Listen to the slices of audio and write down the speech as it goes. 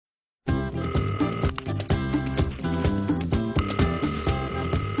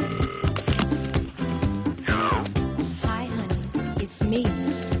me.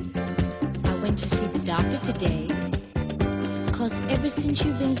 I went to see the doctor today, 'cause ever since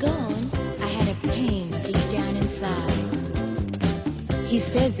you've been gone, I had a pain deep down inside. He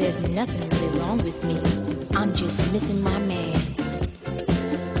says there's nothing really wrong with me. I'm just missing my man.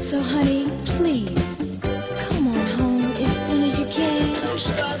 So honey, please, come on home as soon as you can.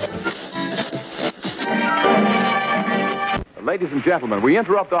 Ladies and gentlemen, we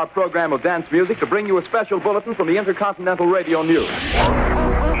interrupt our program of dance music to bring you a special bulletin from the Intercontinental Radio News.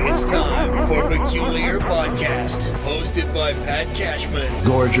 It's time for Peculiar Podcast, hosted by Pat Cashman.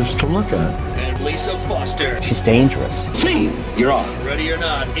 Gorgeous to look at. And Lisa Foster. She's dangerous. Scene, you're on. Ready or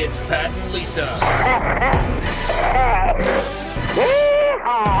not, it's Pat and Lisa.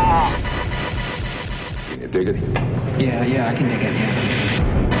 Can you dig it? Yeah, I can dig it,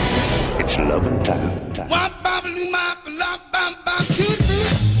 yeah. It's loving time.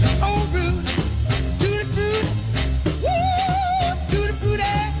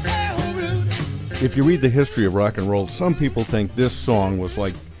 If you read the history of rock and roll, some people think this song was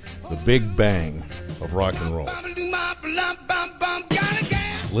like the big bang of rock and roll.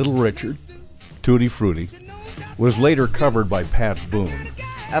 Little Richard, Tutti Frutti, was later covered by Pat Boone.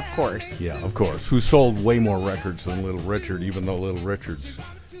 Of course. Yeah, of course, who sold way more records than Little Richard, even though Little Richard's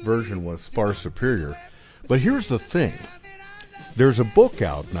version was far superior. But here's the thing. There's a book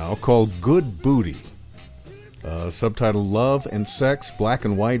out now called Good Booty, subtitled Love and Sex, Black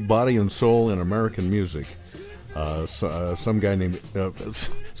and White, Body and Soul in American Music.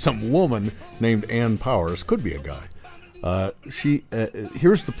 Some woman named Ann Powers, could be a guy.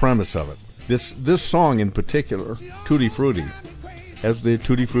 Here's the premise of it. This song in particular, Tutti Frutti, has the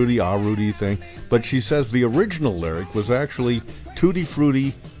Tutti Frutti, ah Rudy thing, but she says the original lyric was actually Tutti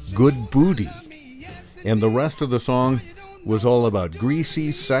Frutti, good booty. And the rest of the song was all about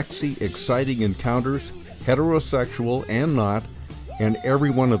greasy, sexy, exciting encounters, heterosexual and not, and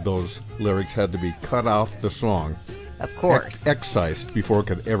every one of those lyrics had to be cut off the song. Of course. Excised before it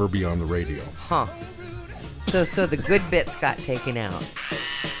could ever be on the radio. Huh. So the good bits got taken out.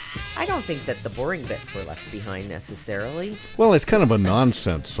 I don't think that the boring bits were left behind necessarily. Well, it's kind of a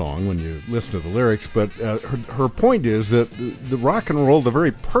nonsense song when you listen to the lyrics, but her point is that the rock and roll, the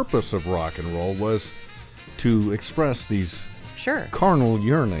very purpose of rock and roll was to express these carnal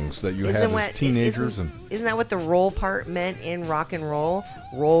yearnings that you had as teenagers. Isn't that what the roll part meant in rock and roll?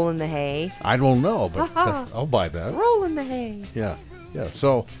 Roll in the hay? I don't know, but I'll buy that. Roll in the hay. Yeah.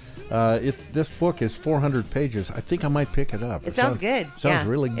 So this book is 400 pages. I think I might pick it up. It sounds good. Sounds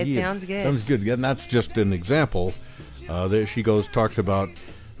really good. It sounds good. Sounds good. And that's just an example. There she talks about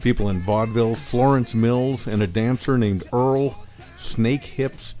people in vaudeville, Florence Mills, and a dancer named Earl Snake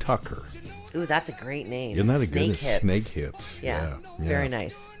Hips Tucker. Ooh, that's a great name. Isn't that a Snake good Hips. Snake Hips? Yeah, very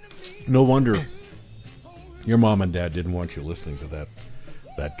nice. No wonder your mom and dad didn't want you listening to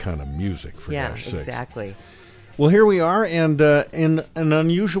that kind of music, for gosh sakes. Yeah, exactly. Well, here we are, and in an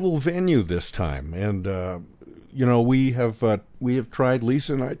unusual venue this time. And, we have tried,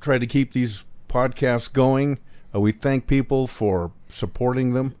 Lisa and I tried to keep these podcasts going. We thank people for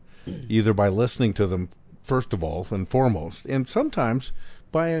supporting them, either by listening to them, first of all, and foremost, and sometimes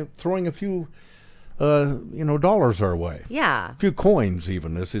by throwing a few, dollars our way. Yeah. A few coins,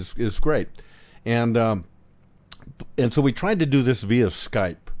 even, is great. And so we tried to do this via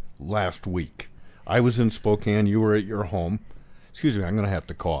Skype last week. I was in Spokane. You were at your home. Excuse me, I'm going to have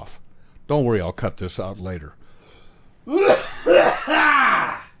to cough. Don't worry, I'll cut this out later. It's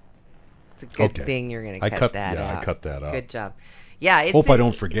a good thing you're going to cut that out. Yeah, I cut that out. Good job. Yeah, hope I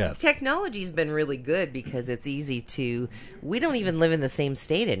don't forget. Technology's been really good because it's easy to. We don't even live in the same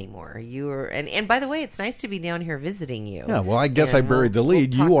state anymore. And by the way, it's nice to be down here visiting you. Yeah, well, I guess I buried the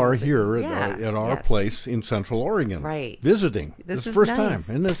lead. You are here at our place in Central Oregon, right? Visiting. This is the first time,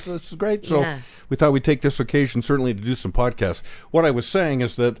 and this is great. So we thought we'd take this occasion certainly to do some podcasts. What I was saying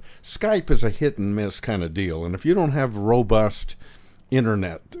is that Skype is a hit and miss kind of deal, and if you don't have robust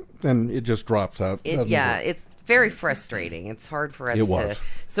internet, then it just drops out. It's very frustrating. It's hard for us to.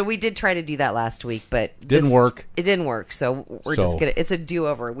 So we did try to do that last week, but didn't work. It didn't work. So we're just gonna. It's a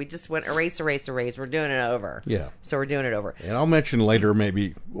do-over. We just went erase. We're doing it over. Yeah. So we're doing it over. And I'll mention later,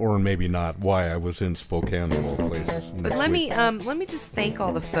 maybe or maybe not, why I was in Spokane of all places. But let me just thank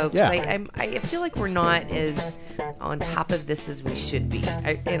all the folks. Yeah. I feel like we're not as on top of this as we should be.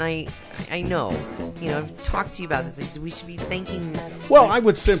 I know. I've talked to you about this. We should be thanking. Well, I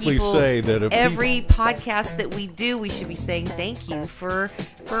would simply say that if every podcast that we do, we should be saying thank you for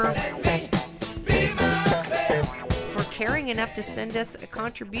caring enough to send us a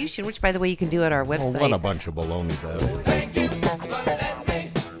contribution, which, by the way, you can do at our website. Oh, what a bunch of baloney that is.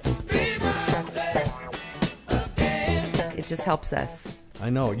 It just helps us. I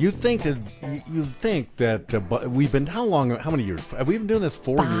know. You think that but we've been how many years? Have we been doing this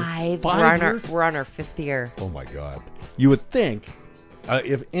 4 years? 5 years? We're on our 5th year. Oh my God! You would think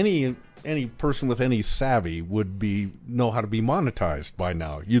if any person with any savvy would know how to be monetized by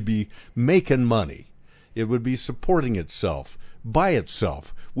now, you'd be making money. It would be supporting itself by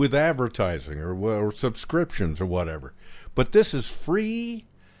itself with advertising or subscriptions or whatever. But this is free,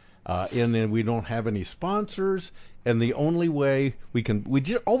 and then we don't have any sponsors. And the only way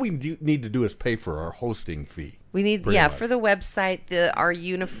all we need to do is pay for our hosting fee. We need, much. for the website, our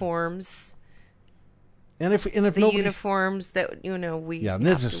uniforms. And if uniforms that we and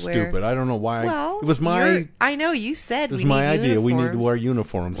this is stupid. I don't know why. Well, it was my. I know you said it was my idea. We need to wear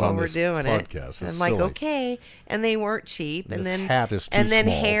uniforms on we're this doing podcast. It. It's I'm like, silly. okay, and they weren't cheap. This and then hat is too and then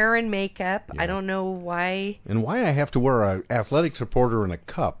small. hair and makeup. Yeah. I don't know why. And why I have to wear an athletic supporter and a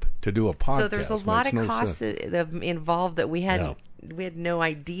cup to do a podcast. So there's a lot of costs involved that we hadn't. Yeah. We had no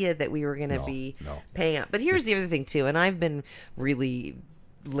idea that we were going to be paying up. But here's the other thing too, and I've been really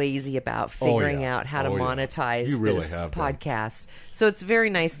lazy about figuring out how to monetize this podcast. So it's very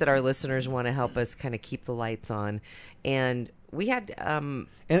nice that our listeners want to help us kind of keep the lights on. And we had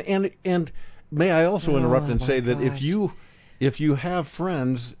and may I also interrupt and say that if you have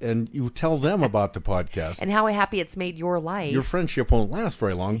friends and you tell them about the podcast and how happy it's made your life, your friendship won't last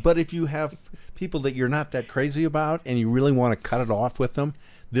very long. But if you have people that you're not that crazy about and you really want to cut it off with them,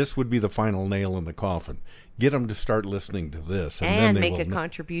 this would be the final nail in the coffin. Get them to start listening to this. And then make a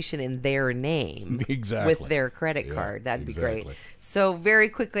contribution in their name. Exactly. With their credit card. That'd be exactly. great. So very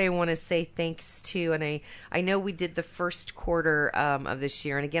quickly, I want to say thanks to, and I know we did the first quarter of this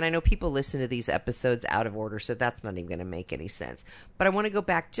year. And again, I know people listen to these episodes out of order, so that's not even going to make any sense. But I want to go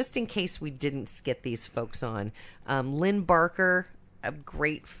back just in case we didn't get these folks on. Lynn Barker, a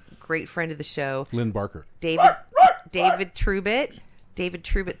great friend of the show. Lynn Barker. David Trubitt. David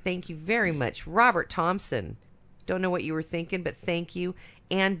Trubitt, thank you very much. Robert Thompson, don't know what you were thinking, but thank you.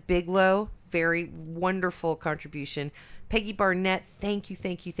 Ann Bigelow, very wonderful contribution. Peggy Barnett, thank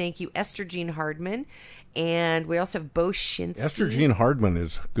you. Esther Jean Hardman. And we also have Bo Shinsky. Esther Jean Hardman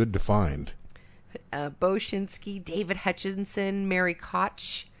is good to find. Bo Shinsky, David Hutchinson, Mary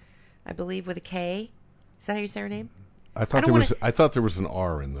Koch, I believe with a K. Is that how you say her name? I thought there was an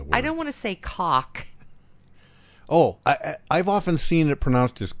R in the word. I don't want to say cock. Oh, I've often seen it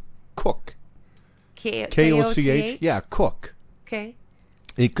pronounced as Cook. K-O-C-H? Yeah, Cook. Okay.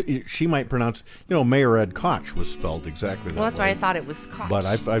 She might pronounce, Mayor Ed Koch was spelled exactly that way. Well, that's why I thot it was Koch. But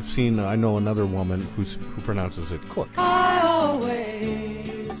I know another woman who pronounces it Cook. I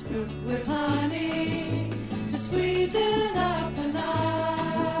always cook with honey to sweeten up the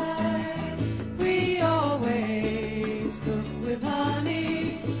night. We always cook with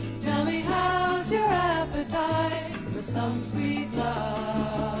honey. Tell me, how's your appetite for some sweet love?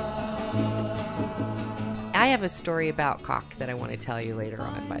 I have a story about cock that I want to tell you later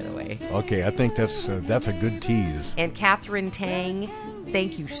on, by the way. Okay, I think that's a good tease. And Catherine Tang,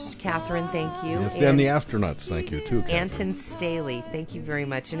 thank you, Catherine, thank you. Yes, and the astronauts, thank you too, Catherine. Anton Staley, thank you very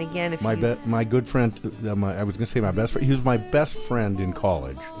much. And again, if my good friend, I was going to say my best friend. He was my best friend in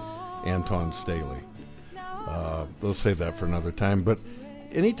college, Anton Staley. We'll save that for another time. But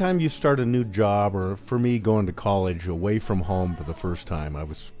anytime you start a new job, or for me going to college away from home for the first time, I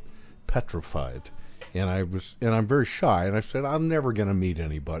was petrified. And I'm very shy, and I said, I'm never going to meet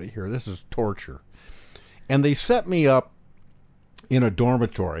anybody here. This is torture. And they set me up in a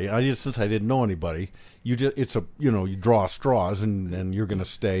dormitory. Since I didn't know anybody, you draw straws, and you're going to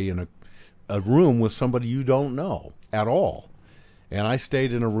stay in a room with somebody you don't know at all. And I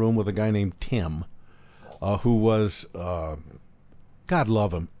stayed in a room with a guy named Tim, who was, God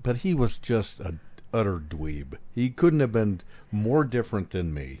love him, but he was just an utter dweeb. He couldn't have been more different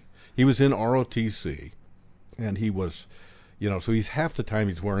than me. He was in ROTC, and he was, so he's half the time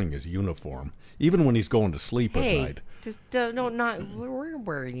he's wearing his uniform, even when he's going to sleep at night. We're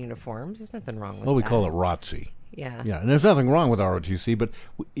wearing uniforms. There's nothing wrong with that. Well, we call it ROTC. Yeah. Yeah, and there's nothing wrong with ROTC, but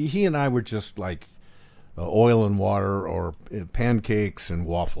he and I were just like oil and water or pancakes and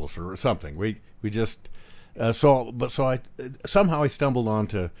waffles or something. We just, somehow I stumbled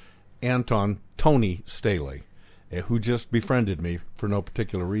onto Tony Staley, who just befriended me for no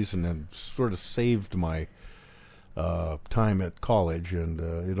particular reason and sort of saved my time at college, and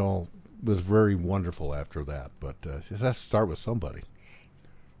it all was very wonderful after that. But it has to start with somebody. Do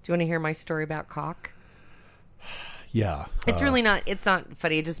you want to hear my story about cock? Yeah. It's really not. It's not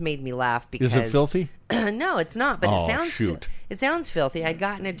funny. It just made me laugh because. Is it filthy? No, it's not. But It sounds filthy. I'd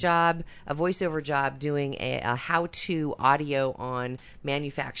gotten a voiceover job doing a how-to audio on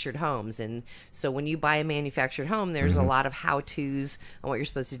manufactured homes. And so when you buy a manufactured home, there's a lot of how-tos on what you're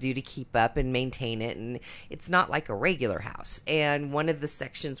supposed to do to keep up and maintain it. And it's not like a regular house. And one of the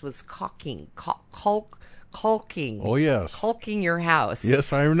sections was caulking. Oh, yes. Caulking your house.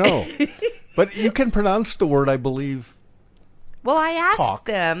 Yes, I know. But you can pronounce the word, I believe. Well, I asked Caulk.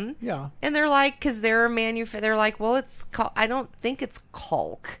 them, and they're like, because they're they're like, well, it's I don't think it's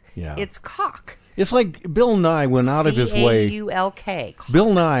caulk. Yeah. It's caulk. It's like Bill Nye went out of his way. Caulk.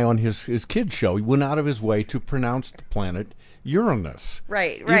 Bill Nye on his kids show, he went out of his way to pronounce the planet Uranus.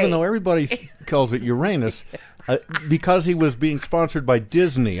 Right. Even though everybody calls it Uranus, because he was being sponsored by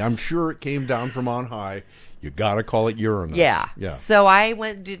Disney, I'm sure it came down from on high. You got to call it Uranus. Yeah. So I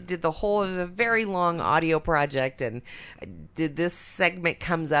did the whole, it was a very long audio project, and did this segment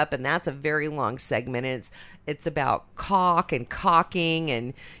comes up, and that's a very long segment. And it's about caulk and caulking,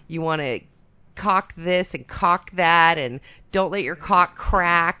 and you want to caulk this and caulk that, and don't let your caulk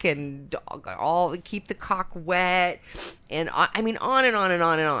crack, and keep the caulk wet, and I mean on and on and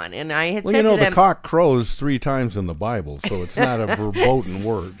on and on. And I had said to them, the cock crows 3 times in the Bible, so it's not a verboten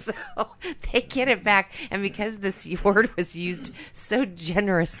word. So they get it back, and because this word was used so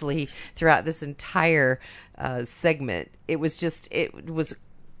generously throughout this entire segment, it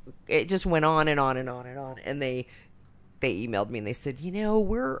just went on and on and on and on. And they emailed me and they said,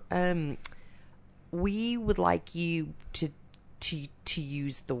 we would like you to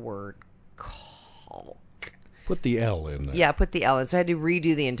use the word caulk. Put the L in there. Yeah, put the L in. So I had to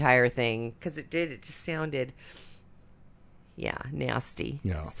redo the entire thing because it just sounded, nasty.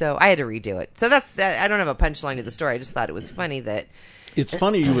 Yeah. So I had to redo it. So that's that. I don't have a punchline to the story. I just thought it was funny that. It's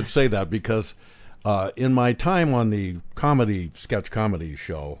funny you would say that because in my time on the sketch comedy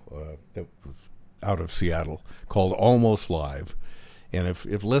show that was out of Seattle called Almost Live, and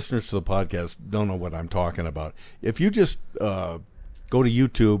if listeners to the podcast don't know what I'm talking about, if you just go to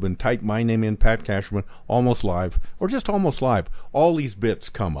YouTube and type my name in, Pat Cashman, Almost Live, or just Almost Live, all these bits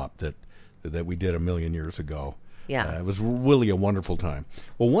come up that we did a million years ago. Yeah. It was really a wonderful time.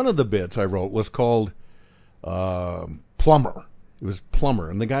 Well, one of the bits I wrote was called Plumber. It was Plumber,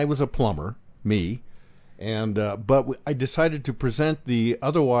 and the guy was a plumber, me, and but I decided to present the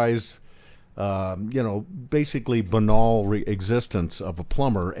otherwise basically banal existence of a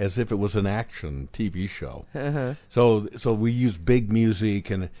plumber as if it was an action TV show. Uh-huh. So we used big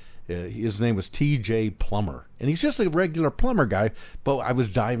music, and his name was T.J. Plumber. And he's just a regular plumber guy, but I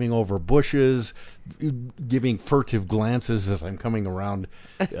was diving over bushes, giving furtive glances as I'm coming around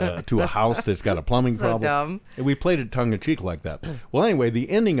to a house that's got a plumbing so problem. Dumb. And we played it tongue-in-cheek like that. Well, anyway, the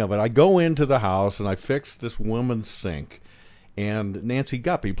ending of it, I go into the house, and I fix this woman's sink. And Nancy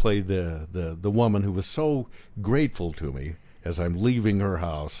Guppy played the woman who was so grateful to me as I'm leaving her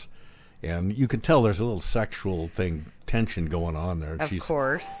house. And you can tell there's a little sexual tension going on there. Of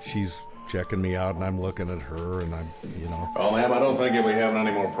course. She's checking me out, and I'm looking at her, and I'm. Well, ma'am, I don't think you'll be having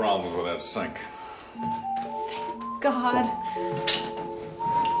any more problems with that sink. God.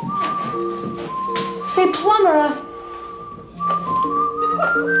 Say, plumber,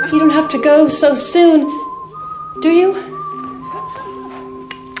 you don't have to go so soon, do you?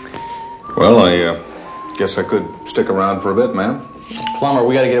 Well, I guess I could stick around for a bit, ma'am. Plumber,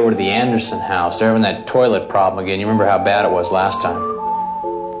 we gotta get over to the Anderson house. They're having that toilet problem again. You remember how bad it was last time?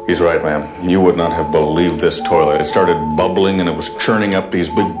 He's right, ma'am. You would not have believed this toilet. It started bubbling and it was churning up these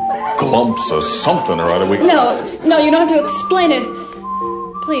big clumps of something or other. No, you don't have to explain it.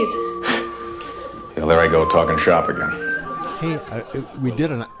 Please. Yeah, there I go talking shop again. Hey,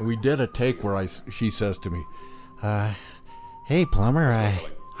 we did a take where she says to me, "Hey, plumber,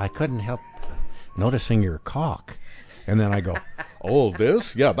 I couldn't help noticing your caulk." And then I go, "Oh,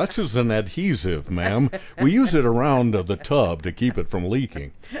 this? Yeah, that's just an adhesive, ma'am. We use it around the tub to keep it from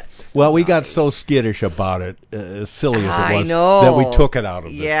leaking." Well, we got so skittish about it, as silly as it was, that we took it out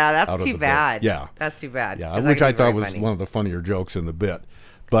of the that's too bad. Yeah. That's too bad. Yeah, which I thought was one of the funnier jokes in the bit.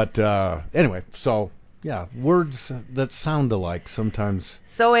 But anyway, so... yeah, words that sound alike sometimes.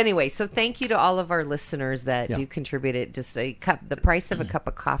 So anyway, thank you to all of our listeners that do contribute. It just the price of a cup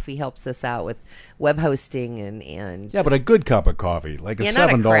of coffee helps us out with web hosting and but a good cup of coffee, like a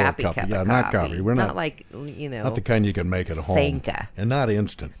 $7 cup. Yeah, not coffee. We're not like not the kind you can make at home. Sanka. And not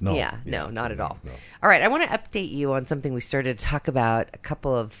instant. No. No, not at all. No. All right, I want to update you on something we started to talk about a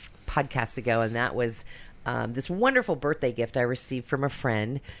couple of podcasts ago, and that was this wonderful birthday gift I received from a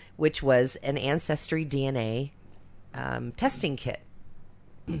friend, which was an Ancestry DNA testing kit.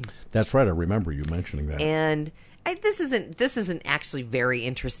 That's right. I remember you mentioning that. And this isn't actually very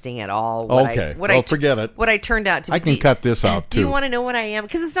interesting at all. Forget it. What I turned out to be. I can cut this out, too. Do you want to know what I am?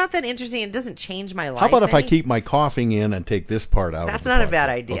 Because it's not that interesting. It doesn't change my life. How about if I keep my coughing in and take this part out? That's not a bad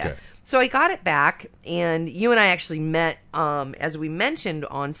idea. Okay. So I got it back, and you and I actually met, as we mentioned,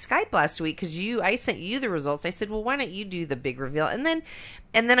 on Skype last week, because I sent you the results. I said, well, why don't you do the big reveal? And then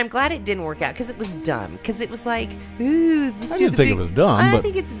I'm glad it didn't work out, because it was dumb. Because it was like, ooh, I didn't think it was dumb. I but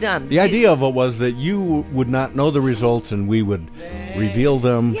think it's dumb. The idea of it was that you would not know the results, and we would reveal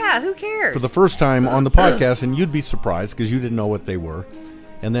them. Yeah, who cares? For the first time on the podcast, and you'd be surprised, because you didn't know what they were.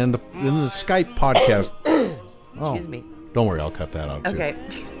 And then the Skype podcast. Excuse me. Don't worry, I'll cut that out, too. Okay.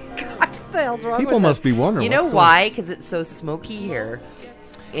 God, what the hell's wrong People with must be wondering. You know why? Because it's so smoky here.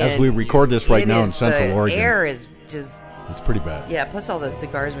 As we record this right now in Central Oregon. The air is just... It's pretty bad. Yeah, plus all those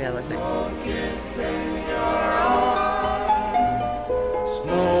cigars we had last night.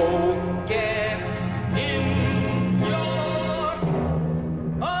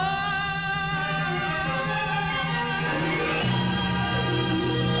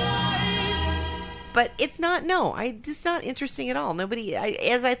 But it's not, it's not interesting at all.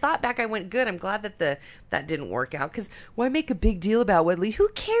 As I thought back, I went, good. I'm glad that that didn't work out. Because why make a big deal about who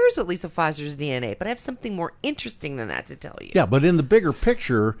cares what Lisa Foster's DNA? But I have something more interesting than that to tell you. Yeah, but in the bigger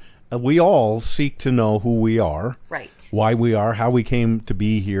picture, we all seek to know who we are. Right. Why we are, how we came to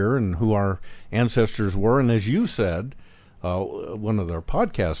be here, and who our ancestors were. And as you said, one of their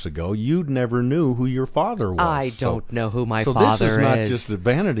podcasts ago, you never knew who your father was. I don't know who my father is. So this is not just a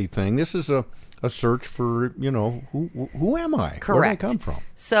vanity thing. This is a search for, who am I? Correct. Where did I come from?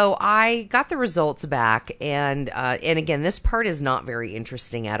 So I got the results back, and again, this part is not very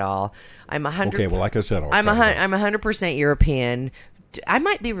interesting at all. I'm 100. Okay, well, like I said, I'm 100% European. I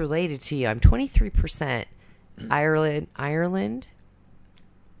might be related to you. I'm 23% Ireland.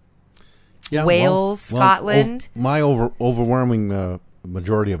 Yeah, Wales, Scotland. My overwhelming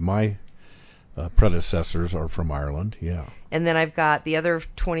majority of my predecessors are from Ireland. Yeah, and then I've got the other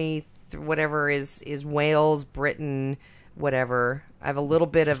 20. Whatever is Wales, Britain, whatever. I have a little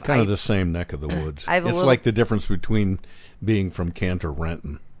bit of... It's kind of the same neck of the woods. It's like the difference between being from Kent or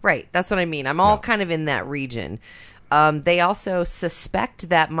Renton. Right, that's what I mean. I'm all kind of in that region. They also suspect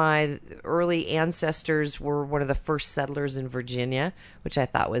that my early ancestors were one of the first settlers in Virginia, which I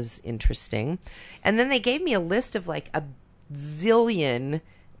thought was interesting. And then they gave me a list of like a zillion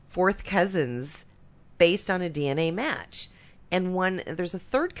fourth cousins based on a DNA match. And there's a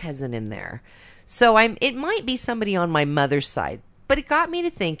third cousin in there. So it might be somebody on my mother's side. But it got me to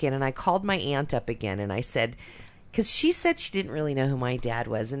thinking, and I called my aunt up again, and I said, because she said she didn't really know who my dad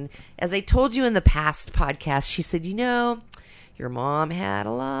was. And as I told you in the past podcast, she said, your mom had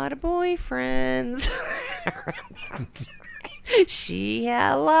a lot of boyfriends. She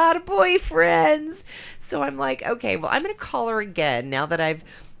had a lot of boyfriends. So I'm like, okay, well, I'm going to call her again now that I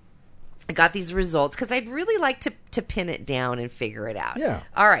got these results, because I'd really like to pin it down and figure it out. Yeah.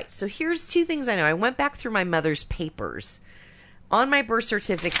 All right. So here's two things I know. I went back through my mother's papers. On my birth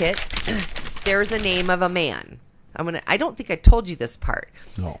certificate, there's a name of a man. I don't think I told you this part.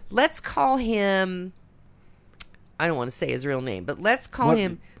 No. Let's call him, I don't want to say his real name, but let's call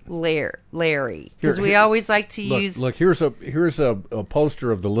him Larry. Because we always like to use... Look, here's a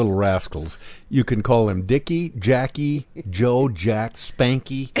poster of the Little Rascals. You can call him Dickie, Jackie, Joe, Jack,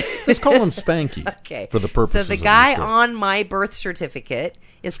 Spanky. Let's call him Spanky. Okay. For the purposes of the guy on my birth certificate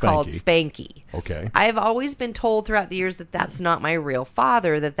is called Spanky. Okay. I've always been told throughout the years that that's not my real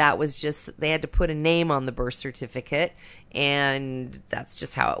father, that was just, they had to put a name on the birth certificate, and that's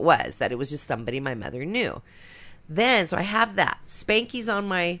just how it was, that it was just somebody my mother knew. Then, so I have that. Spanky's on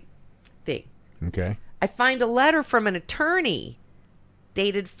my thing. Okay. I find a letter from an attorney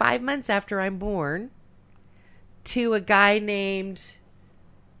dated 5 months after I'm born to a guy named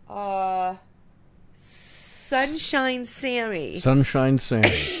Sunshine Sammy. Sunshine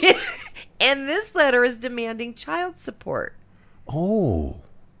Sammy. And this letter is demanding child support. Oh.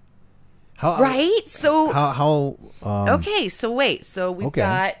 Right? So how okay, so wait. So we've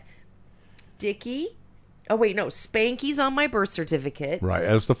got Dickie. Oh wait, no, Spanky's on my birth certificate. Right,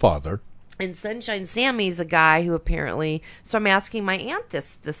 as the father. And Sunshine Sammy's a guy who apparently... So I'm asking my aunt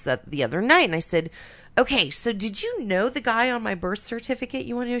this the other night, and I said, okay, so did you know the guy on my birth certificate?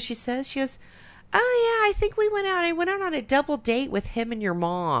 You want to know what she says? She goes, oh yeah, I think I went out on a double date with him and your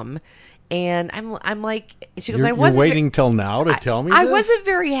mom. And I'm like, she goes, you're waiting till now to tell me this? I wasn't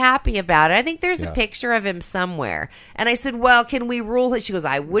very happy about it. I think there's a picture of him somewhere. And I said, well, can we rule it? She goes,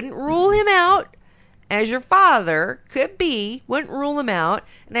 I wouldn't rule him out. as your father could be. Wouldn't rule him out.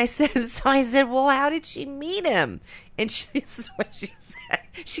 And I said, well, how did she meet him? And this is what she said.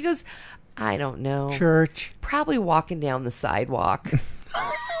 She goes, I don't know. Church. Probably walking down the sidewalk.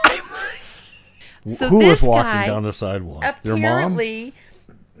 So who this was walking guy, down the sidewalk? Your mom?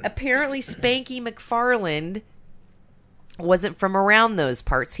 Apparently Spanky McFarland wasn't from around those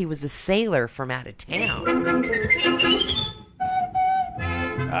parts. He was a sailor from out of town.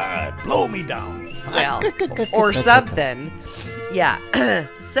 Blow me down. Well, or something. Yeah.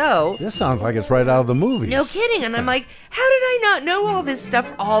 So this sounds like it's right out of the movie. No kidding. And I'm like, how did I not know all this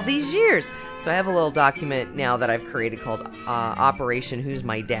stuff all these years? So I have a little document now that I've created called Operation Who's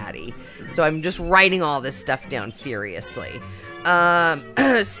My Daddy. So I'm just writing all this stuff down furiously.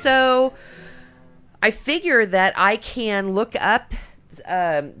 So I figure that I can look up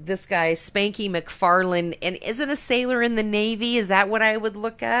this guy, Spanky McFarland, and isn't a sailor in the Navy? Is that what I would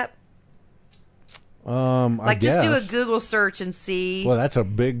look up? I guess. Just do a Google search and see. Well, that's a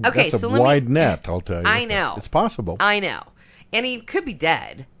wide net, I'll tell you. I know. It's possible. I know. And he could be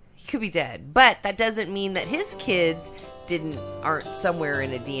dead. But that doesn't mean that his kids aren't somewhere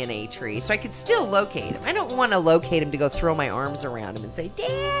in a DNA tree. So I could still locate him. I don't want to locate him to go throw my arms around him and say,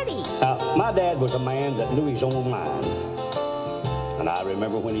 Daddy. My dad was a man that knew his own mind. And I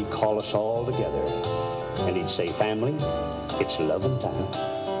remember when he'd call us all together and he'd say, family, it's loving time.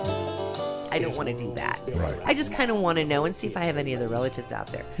 I don't want to do that. Right. I just kind of want to know and see if I have any other relatives out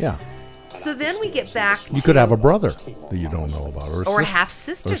there. Yeah. So then we get back to... You could have a brother that you don't know about. Or a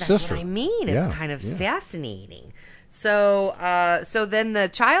half-sister. That's what I mean. It's kind of fascinating. So then the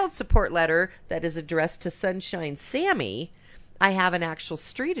child support letter that is addressed to Sunshine Sammy, I have an actual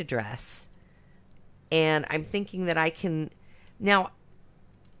street address. And I'm thinking that I can... Now,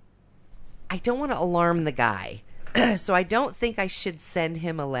 I don't want to alarm the guy. So I don't think I should send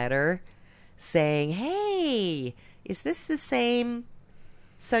him a letter saying, hey, is this the same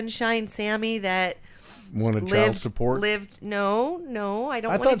Sunshine Sammy that wanted child support? No, I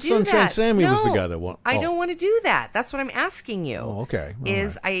don't want to do that. I thought Sunshine Sammy was the guy that wanted. I don't want to do that. That's what I'm asking you. Oh, okay.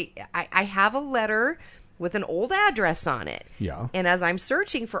 I have a letter with an old address on it. Yeah. And as I'm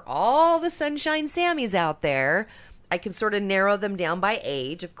searching for all the Sunshine Sammys out there, I can sort of narrow them down by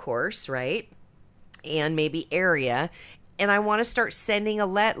age, of course, right? And maybe area. And I want to start sending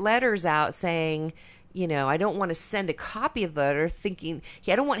letters out saying, I don't want to send a copy of the letter thinking,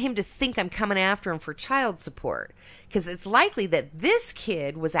 I don't want him to think I'm coming after him for child support. Because it's likely that this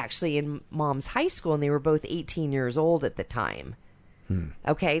kid was actually in mom's high school and they were both 18 years old at the time.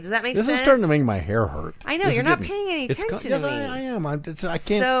 Okay, does that make sense? This is starting to make my hair hurt. I know, you're not paying any attention to me. I am. I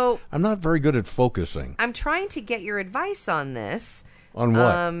can't. I'm not very good at focusing. I'm trying to get your advice on this. On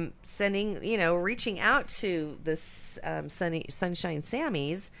what? Sending, reaching out to the Sunshine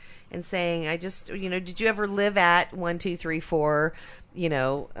Sammys and saying, I just, did you ever live at 1234,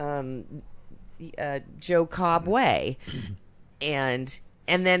 Joe Cobb Way? And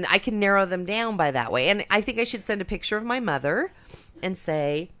then I can narrow them down by that way. And I think I should send a picture of my mother and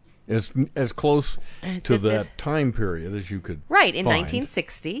say, as close to that time period as you could. Right, in find.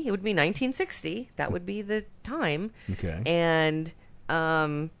 1960. It would be 1960. That would be the time. Okay.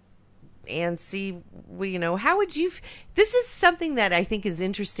 And see, how would you... This is something that I think is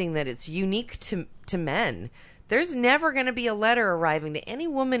interesting, that it's unique to men. There's never going to be a letter arriving to any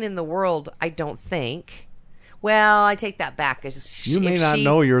woman in the world, I don't think. Well, I take that back. You may not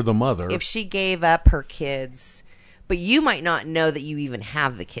know you're the mother. If she gave up her kids, but you might not know that you even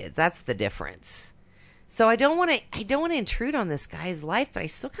have the kids. That's the difference. So I don't want to intrude on this guy's life, but I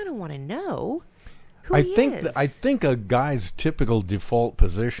still kind of want to know who he is. I think a guy's typical default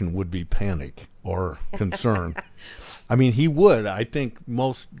position would be panic or concern. I mean, he would. I think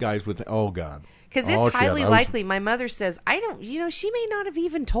most guys would. Oh God. Because it's highly likely. My mother says, I don't. She may not have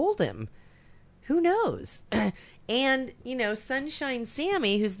even told him. Who knows? And Sunshine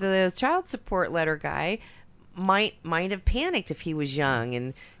Sammy, who's the child support letter guy, might have panicked if he was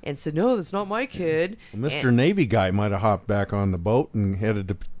young and said, no, that's not my kid. Well, Mr. Navy guy might have hopped back on the boat and headed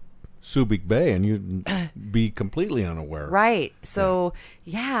to Subic Bay, and you'd be completely unaware. Right. So,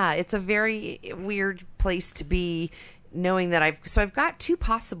 yeah, it's a very weird place to be, knowing that I've got two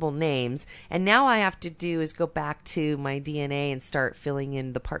possible names, and now I have to do is go back to my DNA and start filling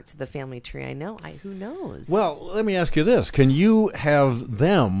in the parts of the family tree I know. Who knows? Well, let me ask you this. Can you have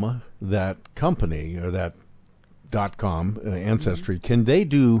them, that company or that .com Ancestry, can they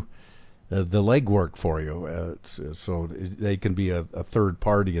do the legwork for you so they can be a third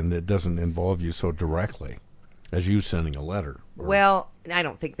party and it doesn't involve you so directly as you sending a letter? Well, I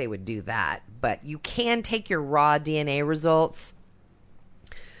don't think they would do that, but you can take your raw DNA results,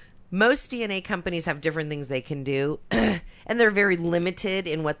 Most DNA companies have different things they can do, and they're very limited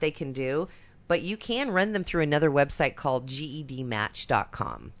in what they can do, but you can run them through another website called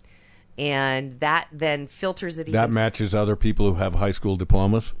GEDmatch.com. And that then filters it. That matches other people who have high school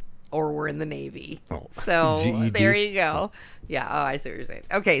diplomas? Or were in the Navy. Oh. So GED? There you go. Yeah, I see what you're saying.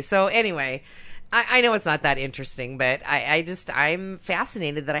 Okay, so anyway, I know it's not that interesting, but I'm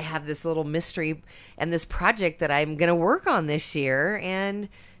fascinated that I have this little mystery and this project that I'm going to work on this year and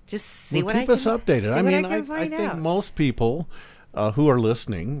just see what I can. Keep us updated. I think out. most people who are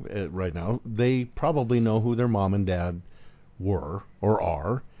listening right now, they probably know who their mom and dad were or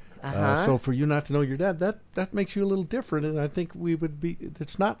are. So for you not to know your dad, that makes you a little different, and I think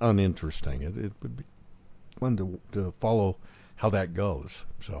it's not uninteresting. It would be fun to follow how that goes.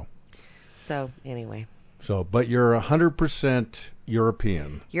 So anyway. But you're 100%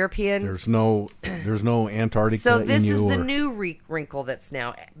 European. There's no Antarctica So in this you. is the new wrinkle that's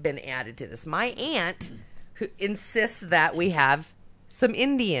now been added to this. My aunt, who insists that we have some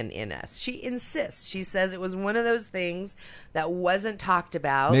Indian in us. She insists. She says it was one of those things that wasn't talked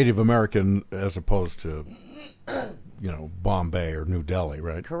about. Native American as opposed to, Bombay or New Delhi,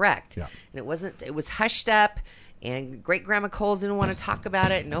 right? Correct. Yeah. And it was hushed up, and Great-Grandma Coles didn't want to talk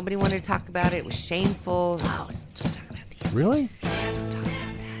about it. Nobody wanted to talk about it. It was shameful. Oh, don't talk about that. Really? Yeah, don't talk about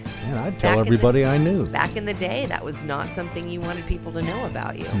that. Man, I'd tell everybody I knew. Back in the day, that was not something you wanted people to know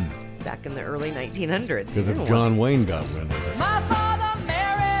about you. Back in the early 1900s. Because if John Wayne got wind of it. My father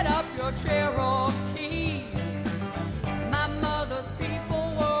married up your Cherokee. My mother's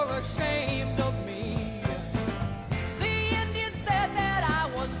people were ashamed of me. The Indian said that I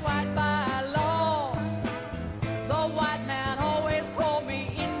was white by law. The white man always called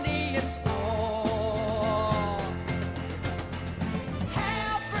me Indian squaw.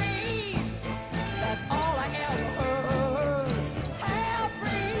 Half-breed, that's all I ever heard.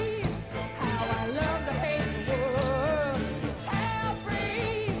 Half-breed, how I learned to hate the world.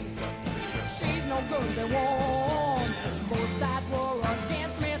 Half-breed, she's no good to warm. Both sides were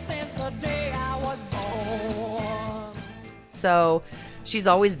against me since the day I was born. So she's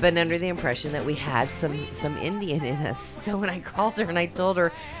always been under the impression that we had some Indian in us. So when I called her and I told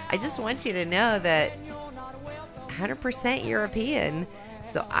her, I just want you to know that 100% European.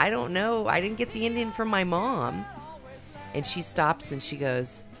 So I don't know. I didn't get the Indian from my mom. And she stops and she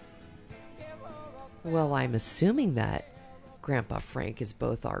goes, well, I'm assuming that Grandpa Frank is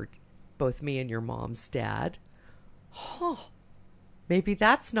both me and your mom's dad. Huh. Maybe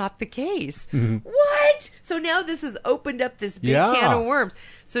that's not the case. What? So now this has opened up this big can of worms.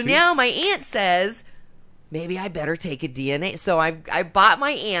 So now my aunt says, maybe I better take a DNA. So I bought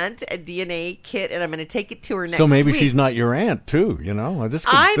my aunt a DNA kit, and I'm going to take it to her next week. So maybe she's not your aunt, too, This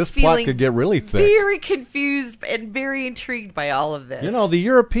plot could get really thick. Very confused and very intrigued by all of this. The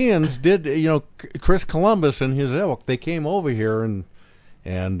Europeans did, Chris Columbus and his ilk, they came over here, and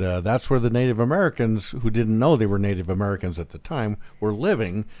that's where the Native Americans, who didn't know they were Native Americans at the time, were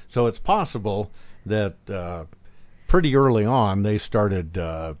living. So it's possible that pretty early on they started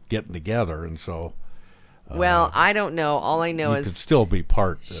getting together, and so... well, I don't know. All I know is could still be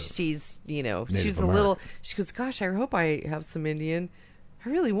part. She's, Native she's a little. She goes, "Gosh, I hope I have some Indian. I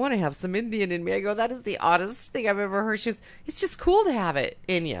really want to have some Indian in me." I go, "That is the oddest thing I've ever heard." She goes, "It's just cool to have it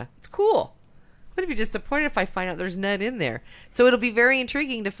in you. It's cool. I'm going to be disappointed if I find out there's none in there." So it'll be very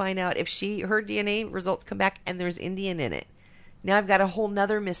intriguing to find out if her DNA results come back and there's Indian in it. Now I've got a whole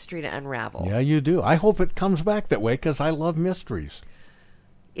nother mystery to unravel. Yeah, you do. I hope it comes back that way because I love mysteries.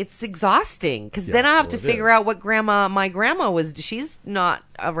 It's exhausting because then I have to figure out what my grandma was. She's not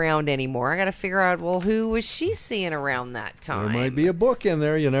around anymore. I got to figure out, well, who was she seeing around that time? There might be a book in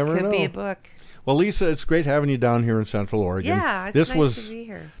there. You never know. Could be a book. Well, Lisa, it's great having you down here in Central Oregon. Yeah, it's nice to be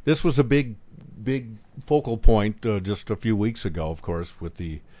here. This was a big focal point just a few weeks ago, of course, with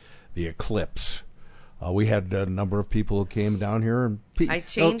the eclipse. We had a number of people who came down here. And I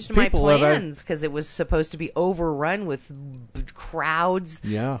changed my plans because it was supposed to be overrun with crowds.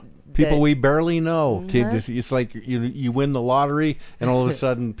 Yeah. People we barely know. Mm-hmm. It's like you win the lottery, and all of a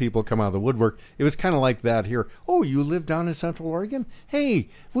sudden people come out of the woodwork. It was kind of like that here. Oh, you live down in Central Oregon? Hey,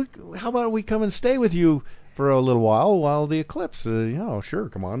 how about we come and stay with you for a little while the eclipse? Sure,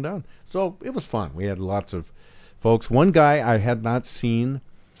 come on down. So it was fun. We had lots of folks. One guy I had not seen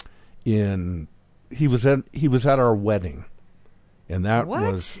in... He was at our wedding, and that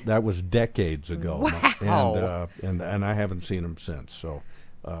was decades ago. Wow. And I haven't seen him since. So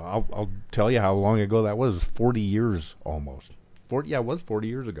I'll tell you how long ago that was. 40 years almost. It was 40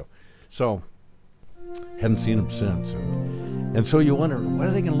 years ago. So hadn't seen him since. And so you wonder, what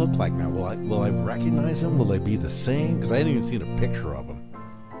are they going to look like now? Will I recognize them? Will they be the same? Because I hadn't even seen a picture of them.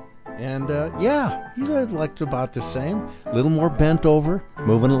 And, yeah, he looked about the same. A little more bent over,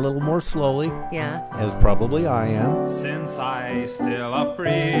 moving a little more slowly. Yeah. As probably I am. Since I still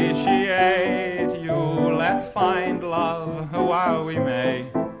appreciate you, let's find love while we may.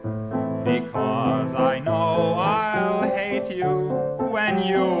 Because I know I'll hate you when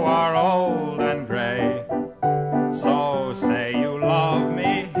you are old and gray. So say you love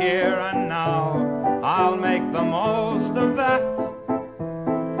me here and now, I'll make the most of that.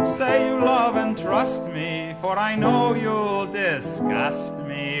 Say you love and trust me, for I know you'll disgust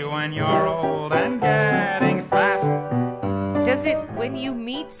me when you're old and getting fat. Does it, when you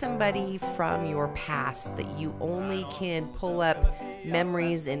meet somebody from your past that you only can pull up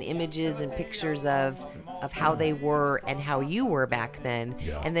memories and images and pictures of how they were and how you were back then,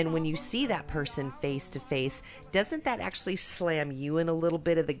 and then when you see that person face to face, doesn't that actually slam you in a little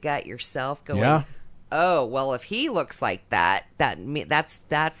bit of the gut yourself, going, oh, well, if he looks like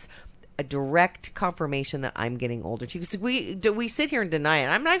that's a direct confirmation that I'm getting older too. Because we sit here and deny it.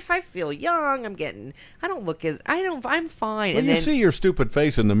 I feel young. I'm fine. Well, and you see your stupid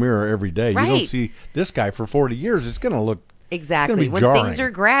face in the mirror every day. Right. You don't see this guy for 40 years. It's going to look exactly when jarring. Things are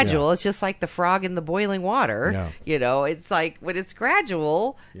gradual. It's just like the frog in the boiling water. Yeah. You know, it's like when it's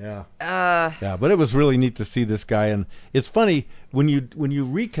gradual. Yeah. Yeah, but it was really neat to see this guy, and it's funny when you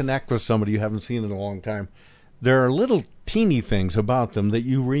reconnect with somebody you haven't seen in a long time. There are little teeny things about them that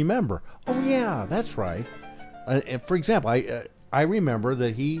you remember. Oh yeah, that's right. For example, I remember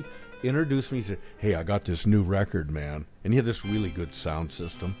that he introduced me. He said, "Hey, I got this new record, man," and he had this really good sound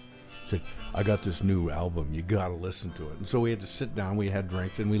system. He said, "I got this new album. You got to listen to it." And so we had to sit down. We had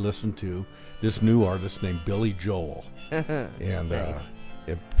drinks, and we listened to this new artist named Billy Joel. And nice.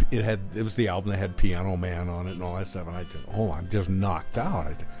 It was the album that had Piano Man on it and all that stuff. And I said, "Oh, I'm just knocked out."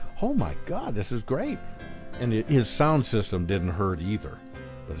 I said, "Oh my God, this is great." And his sound system didn't hurt either,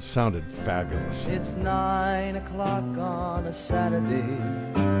 but it sounded fabulous. It's 9 o'clock on a Saturday.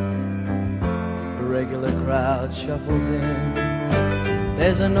 A regular crowd shuffles in.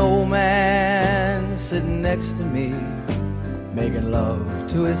 There's an old man sitting next to me, making love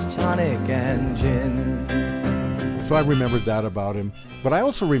to his tonic and gin. So I remembered that about him. But I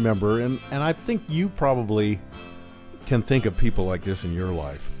also remember, and I think you probably can think of people like this in your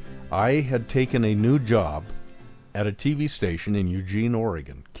life. I had taken a new job at a TV station in Eugene,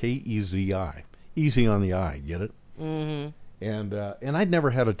 Oregon, KEZI. Easy on the eye, get it? Mm-hmm. And I'd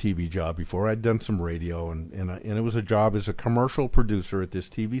never had a TV job before. I'd done some radio, and it was a job as a commercial producer at this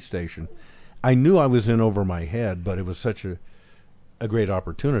TV station. I knew I was in over my head, but it was such a great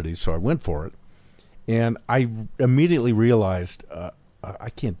opportunity, so I went for it. And I immediately realized I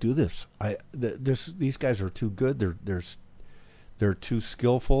can't do this. These guys are too good. They're too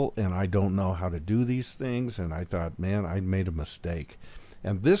skillful, and I don't know how to do these things. And I thought, man, I made a mistake.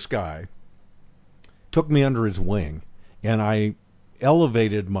 And this guy took me under his wing, and I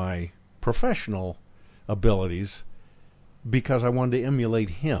elevated my professional abilities because I wanted to emulate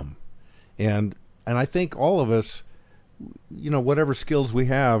him. And I think all of us, whatever skills we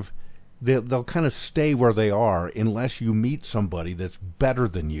have, they'll kind of stay where they are unless you meet somebody that's better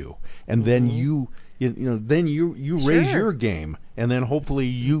than you, and then you raise your game, and then hopefully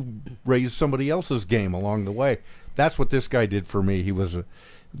you raise somebody else's game along the way. That's what this guy did for me. He was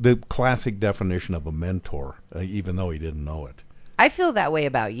the classic definition of a mentor, even though he didn't know it. I feel that way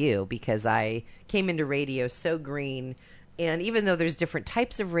about you because I came into radio so green, and even though there's different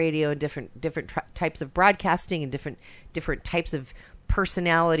types of radio and different types of broadcasting and different types of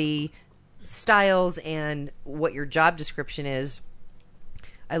personality styles and what your job description is,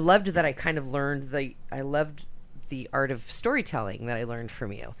 I loved that I kind of learned I loved the art of storytelling that I learned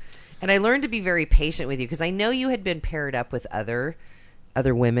from you. And I learned to be very patient with you because I know you had been paired up with other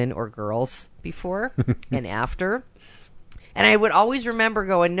women or girls before and after. And I would always remember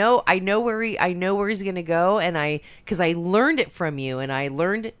going, no, I know where he's going to go, and because I learned it from you, and I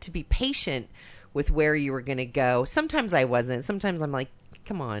learned to be patient with where you were going to go. Sometimes I wasn't. Sometimes I'm like,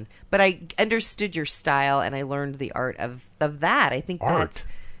 come on. But I understood your style, and I learned the art of that. I think art.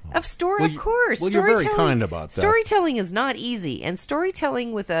 Of story, of course. Well, you're very kind about that. Storytelling is not easy, and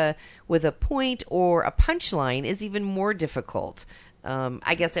storytelling with a point or a punchline is even more difficult.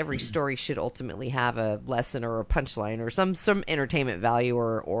 I guess every story should ultimately have a lesson or a punchline or some entertainment value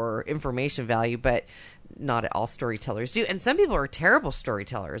or information value, but not all storytellers do. And some people are terrible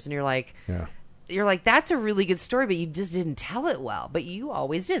storytellers, and you're like, that's a really good story, but you just didn't tell it well. But you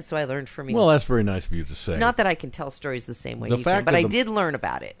always did, so I learned from you. Well, that's very nice of you to say. Not that I can tell stories the same way you can, but I did learn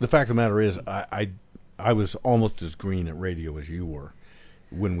about it. The fact of the matter is, I was almost as green at radio as you were.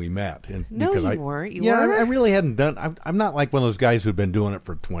 when we met. And No, because you I, weren't. You yeah, were? I really hadn't done. I'm not like one of those guys who've been doing it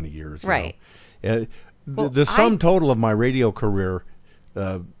for 20 years. Right. The sum total of my radio career,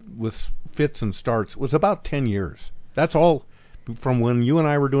 with fits and starts, was about 10 years. That's all, from when you and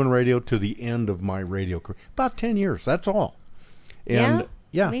I were doing radio to the end of my radio career. About 10 years. That's all. And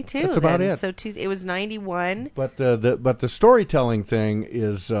yeah, me too. That's about it. So it was 91. But the storytelling thing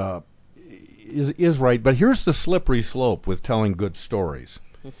is right. But here's the slippery slope with telling good stories.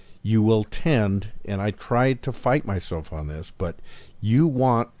 You will tend, and I tried to fight myself on this, but you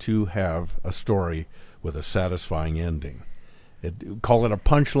want to have a story with a satisfying ending. Call it a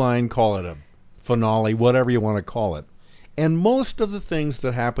punchline, call it a finale, whatever you want to call it. And most of the things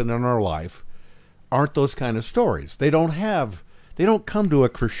that happen in our life aren't those kind of stories. They don't come to a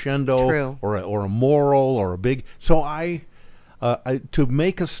crescendo or a moral or a big. So I to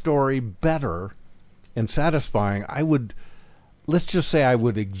make a story better and satisfying, let's just say I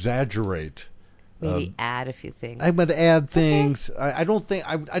would exaggerate. Maybe add a few things. I would add things. I don't think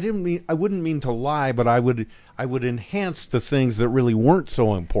I wouldn't mean to lie, but I would enhance the things that really weren't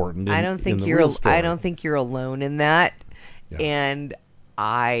so important. I don't think you're alone in that. Yeah. And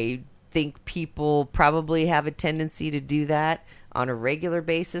I think people probably have a tendency to do that on a regular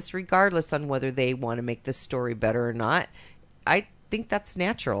basis, regardless on whether they want to make the story better or not. I think that's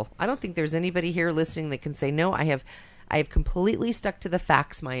natural. I don't think there's anybody here listening that can say, no, I have completely stuck to the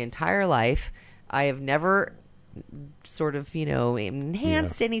facts my entire life. I have never sort of,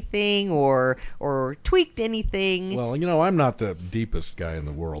 enhanced anything or tweaked anything. Well, I'm not the deepest guy in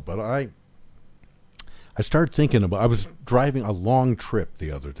the world, but I started thinking about, I was driving a long trip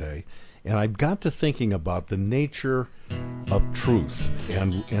the other day, and I got to thinking about the nature of truth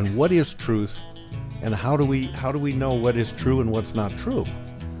and what is truth, and how do we know what is true and what's not true.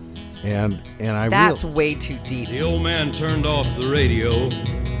 And that's way too deep. The old man turned off the radio,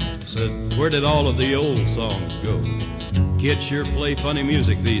 said, "Where did all of the old songs go? Kids sure play funny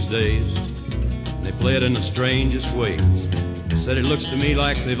music these days, and they play it in the strangest ways. Said it looks to me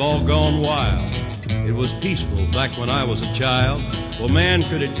like they've all gone wild. It was peaceful back when I was a child. Well, man,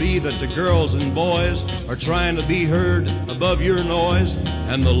 could it be that the girls and boys are trying to be heard above your noise?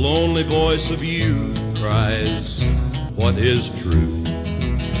 And the lonely voice of youth cries, what is truth?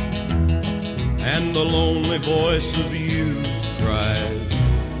 And the lonely voice of youth cries,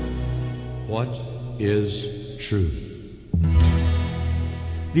 what is truth?"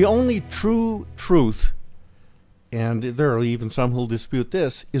 The only true truth, and there are even some who'll dispute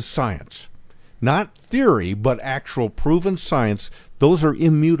this, is science. Not theory, but actual proven science. Those are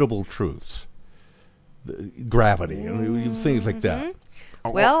immutable truths. Gravity, things like that.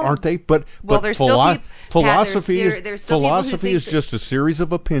 Well, aren't they? But there's philosophy philosophy is just a series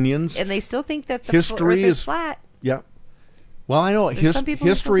of opinions, and they still think that the history Earth is flat. Yeah. Well, I know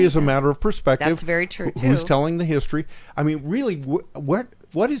history is a matter of perspective. That's very true too. Who's telling the history? I mean, really, what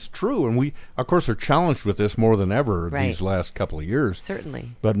is true? And we, of course, are challenged with this more than ever these last couple of years.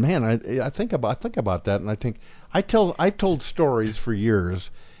 Certainly. But man, I think about that, and I think I've told stories for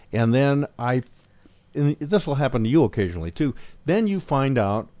years, and then and this will happen to you occasionally too. Then you find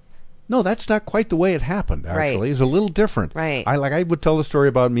out, no, that's not quite the way it happened. Actually, it's a little different. Right. I would tell the story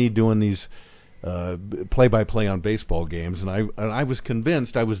about me doing these play-by-play on baseball games, and I was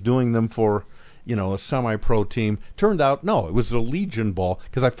convinced I was doing them for a semi-pro team. Turned out, no, it was a Legion ball,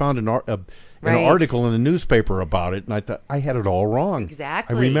 because I found an article in the newspaper about it, and I thought I had it all wrong.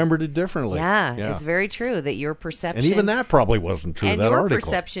 Exactly. I remembered it differently. Yeah, it's very true that your perception, and even that probably wasn't true. And that your article.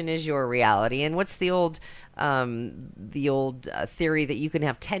 Perception is your reality. And what's the old theory that you can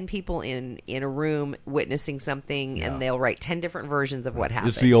have 10 people in a room witnessing something, and they'll write 10 different versions of what happened.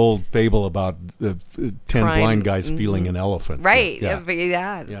 It's the old fable about 10 blind guys feeling an elephant. Right.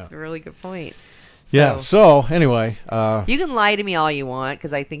 Yeah, that's a really good point. So anyway, you can lie to me all you want,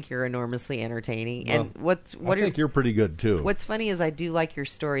 because I think you're enormously entertaining. And I think you're pretty good too. What's funny is I do like your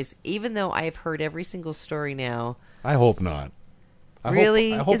stories, even though I have heard every single story now. I hope not.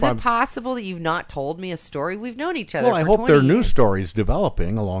 Really? Is it possible that you've not told me a story? We've known each other. Well, I hope 20 there are years. new stories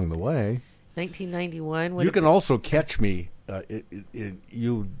developing along the way. 1991. You can also catch me.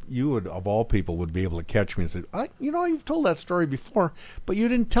 You would, of all people, would be able to catch me and say, you've told that story before, but you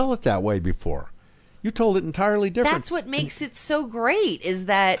didn't tell it that way before. You told it entirely different. That's what makes it so great.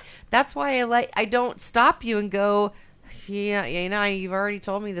 That's why I don't stop you and go, you've already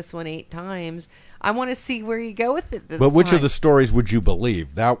told me this one 8 times. I want to see where you go with it this time. But which of the stories would you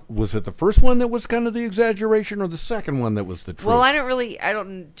believe? Was it the first one that was kind of the exaggeration, or the second one that was the truth? Well, I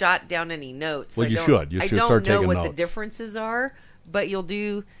don't jot down any notes. Well, you should. You should start taking notes. I don't know what the differences are, but you'll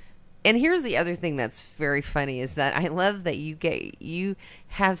do And here's the other thing that's very funny is that I love that you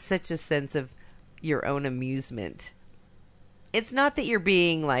have such a sense of your own amusement. It's not that you're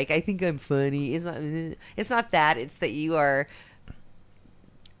being like, I think I'm funny. It's not that. It's that you're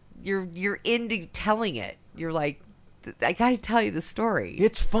into telling it. You're like, I got to tell you the story.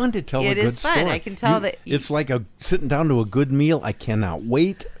 It's fun to tell a good story. It is fun. I can tell that. It's like sitting down to a good meal. I cannot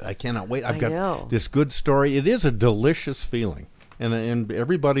wait. I've got this good story. It is a delicious feeling. And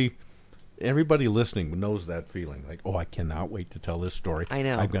everybody listening knows that feeling. Like, oh, I cannot wait to tell this story. I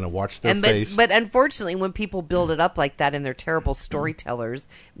know. I'm going to watch their face. But unfortunately, when people build it up like that and they're terrible storytellers,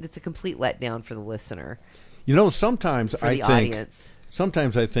 it's a complete letdown for the listener. You know, sometimes audience.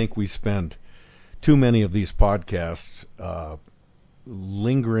 Sometimes I think we spend too many of these podcasts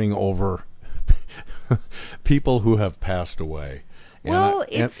lingering over people who have passed away. Well,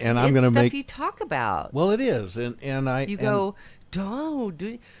 it's I'm going to stuff you talk about. Well, it is, and I you go,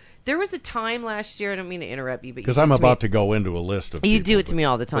 don't. There was a time last year. I don't mean to interrupt you, but because I'm about to go into a list of you people, do it to me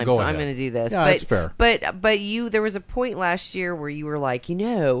all the time, so I'm going to do this. Yeah, that's fair. But there was a point last year where you were like,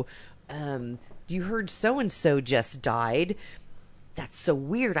 you heard so and so just died. That's so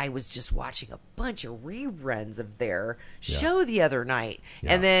weird. I was just watching a bunch of reruns of their show the other night,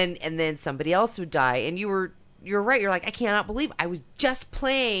 and then somebody else would die, and you're right. You're like, I cannot believe I was just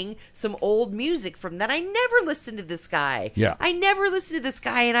playing some old music from that. I never listened to this guy. Yeah, I never listened to this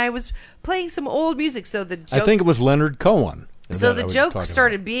guy, and I was playing some old music. So the joke, I think it was Leonard Cohen. So the joke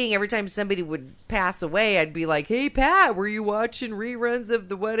started being every time somebody would pass away, I'd be like, "Hey Pat, were you watching reruns of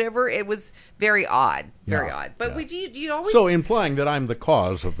the whatever?" It was very odd, odd. But you always implying that I'm the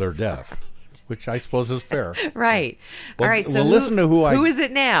cause of their death, which I suppose is fair. Right. Well, all right. So listen to who is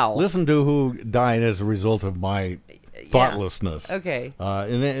it now? Listen to who died as a result of my thoughtlessness. Okay.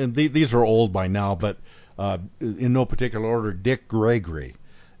 And these are old by now, but in no particular order. Dick Gregory,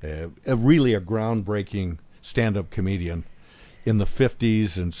 really a groundbreaking stand-up comedian in the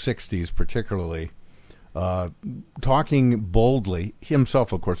 50s and 60s particularly, talking boldly,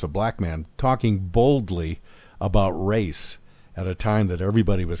 himself of course a black man, talking boldly about race at a time that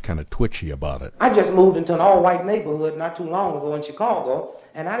everybody was kind of twitchy about it. I just moved into an all-white neighborhood not too long ago in Chicago,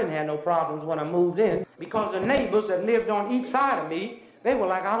 and I didn't have no problems when I moved in because the neighbors that lived on each side of me, they were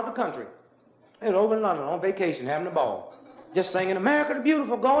like out of the country. They were over in London on vacation having a ball. Just singing, America the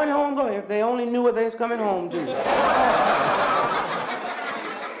Beautiful, going home, going. If they only knew what they was coming home to.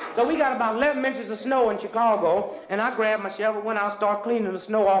 So we got about 11 inches of snow in Chicago, and I grabbed my shovel, went out, started cleaning the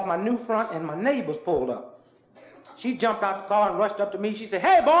snow off my new front, and my neighbors pulled up. She jumped out the car and rushed up to me. She said,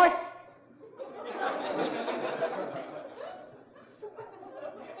 "Hey, boy!"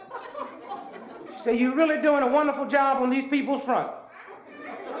 She said, "You're really doing a wonderful job on these people's front."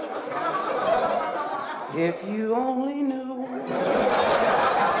 If you only knew.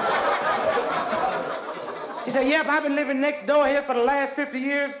 She said, "Yep, I've been living next door here for the last 50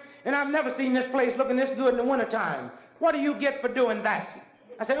 years, and I've never seen this place looking this good in the wintertime. What do you get for doing that?"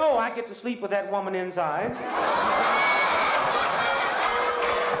 I said, "Oh, I get to sleep with that woman inside."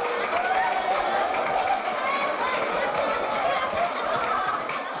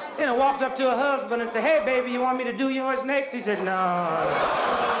 Then I walked up to her husband and said, "Hey, baby, you want me to do yours next?" He said, "No."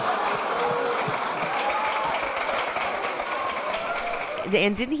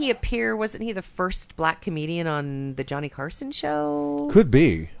 And didn't he appear, wasn't he the first black comedian on the Johnny Carson show? Could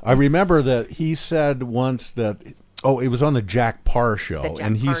be. I remember that he said once that, it was on the Jack Parr show.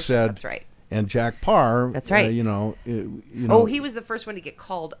 He said, that's right. And Jack Parr, that's right. He was the first one to get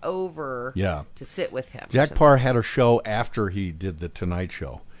called over to sit with him. Jack Parr had a show after he did the Tonight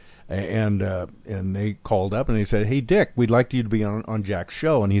Show. And they called up and they said, "Hey, Dick, we'd like you to be on Jack's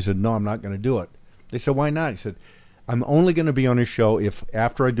show." And he said, "No, I'm not going to do it." They said, "Why not?" He said, "I'm only going to be on his show if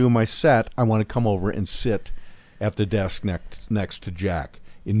after I do my set, I want to come over and sit at the desk next to Jack."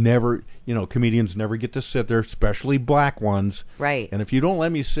 It never, comedians never get to sit there, especially black ones. Right. And if you don't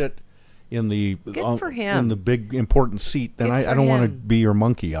let me sit in the good for him. In the big important seat, then I don't want to be your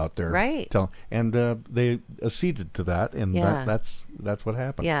monkey out there. Right. And they acceded to that, and that's what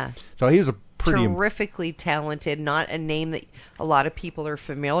happened. Yeah. So he's a pretty terrifically talented, not a name that a lot of people are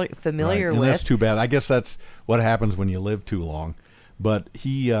familiar right. with. And that's too bad. I guess that's what happens when you live too long. But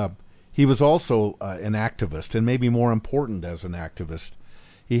he was also an activist, and maybe more important as an activist.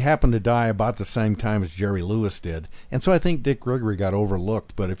 He happened to die about the same time as Jerry Lewis did, and so I think Dick Gregory got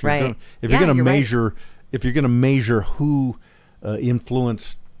overlooked. But if you're going to measure who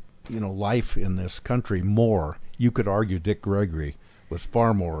influenced life in this country more, you could argue Dick Gregory was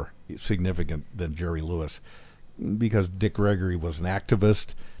far more significant than Jerry Lewis, because Dick Gregory was an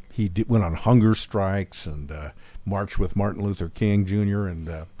activist. He went on hunger strikes and marched with Martin Luther King Jr. and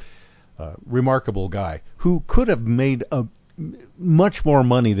remarkable guy who could have made much more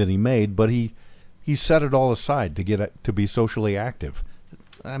money than he made, but he set it all aside to be socially active.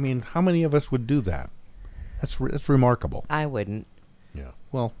 I mean, how many of us would do that? That's remarkable. I wouldn't. Yeah.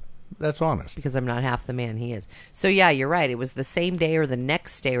 Well, that's honest. It's because I'm not half the man he is. So yeah, you're right. It was the same day or the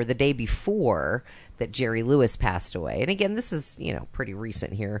next day or the day before that Jerry Lewis passed away. And again, this is, pretty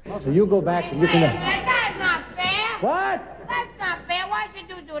recent here. So you go back and you can... That's not fair. What? That's not fair. Why should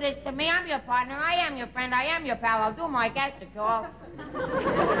you do this to me? I'm your partner. I am your friend. I am your pal. I'll do my best to talk.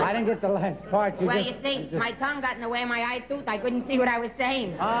 I didn't get the last part. You see, my tongue got in the way of my eye tooth. I couldn't see what I was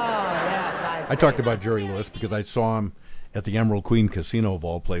saying. Oh, yes. I talked about Jerry Lewis because I saw him at the Emerald Queen Casino of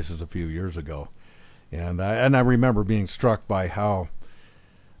all places a few years ago. And I remember being struck by how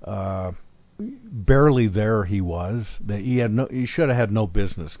barely there he was. That he should have had no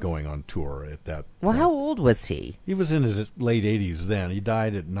business going on tour at that Well, how old was he? He was in his late 80s then. He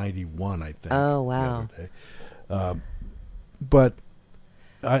died at 91, I think. Oh, wow. But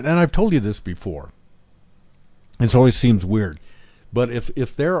and I've told you this before. It always seems weird. But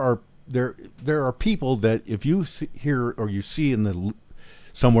if there are people that if you hear or you see in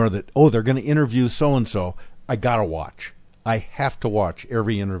somewhere that, they're going to interview so-and-so, I got to watch. I have to watch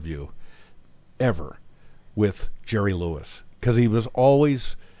every interview ever with Jerry Lewis because it was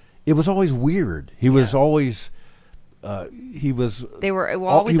always weird. He was always he was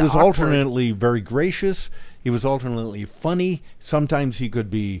alternately very gracious. He was alternately funny. Sometimes he could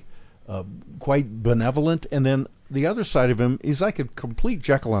be quite benevolent, and then the other side of him, he's like a complete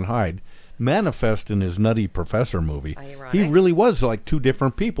Jekyll and Hyde. Manifest in his Nutty Professor movie. Ironic. He really was like two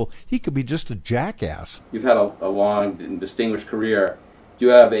different people. He could be just a jackass. You've had a long and distinguished career. Do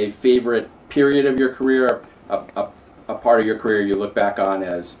you have a favorite period of your career, a part of your career you look back on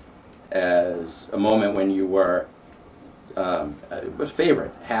as a moment when you were what's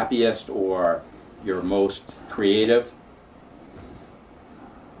favorite, happiest, or your most creative?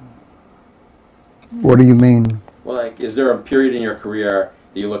 What do you mean? Well, like, is there a period in your career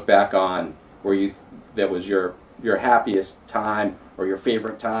that you look back on where that was your happiest time or your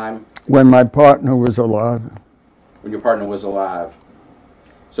favorite time? When my partner was alive. When your partner was alive.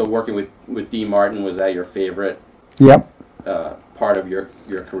 So working with Dean Martin, was that your favorite? Yep. Part of your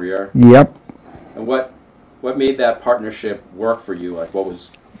career? Yep. And what made that partnership work for you? Like, what was?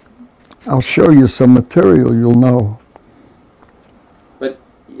 I'll show you some material, you'll know. But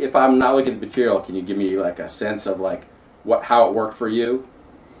if I'm not looking at the material, can you give me like a sense of like how it worked for you?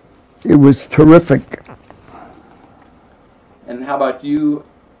 It was terrific. And how about, do you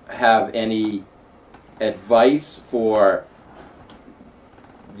have any advice for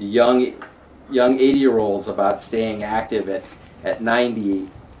the young 80-year-olds about staying active at 90,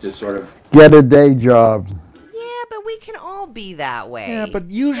 just sort of get a day job? Yeah, but we can all be that way. Yeah, but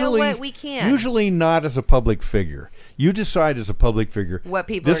usually, you know what? We can. Usually not as a public figure. You decide as a public figure. What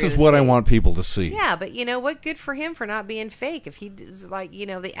people this are is gonna what see. I want people to see. Yeah, but you know what? Good for him for not being fake. If he does, like,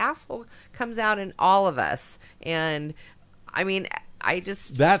 the asshole comes out in all of us, and I mean,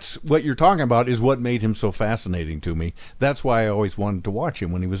 that's what you're talking about is what made him so fascinating to me. That's why I always wanted to watch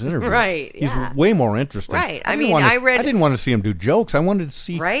him when he was interviewed. Right. He's way more interesting. Right. I didn't want to see him do jokes. I wanted to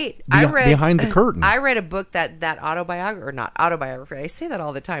see behind the curtain. I read a book that autobiography, or not autobiography, I say that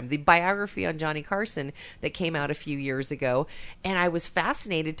all the time, the biography on Johnny Carson that came out a few years ago, and I was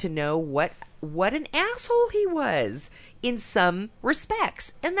fascinated to know what an asshole he was in some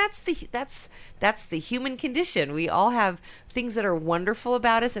respects. And that's the human condition. We all have things that are wonderful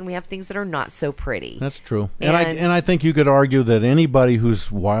about us, and we have things that are not so pretty. That's true. And I think you could argue that anybody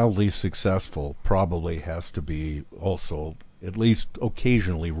who's wildly successful probably has to be also at least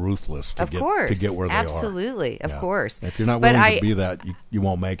occasionally ruthless to get where they are. Absolutely. Of course. If you're not willing to be that, you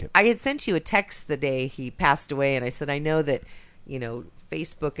won't make it. I had sent you a text the day he passed away, and I said, I know that,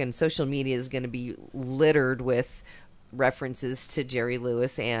 Facebook and social media is going to be littered with references to Jerry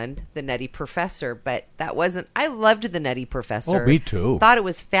Lewis and the Nutty Professor, but that wasn't. I loved the Nutty Professor. Oh, me too. Thought it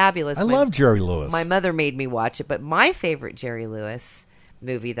was fabulous. I love Jerry Lewis. My mother made me watch it, but my favorite Jerry Lewis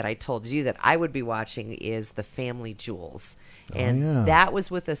movie that I told you that I would be watching is The Family Jewels, and that was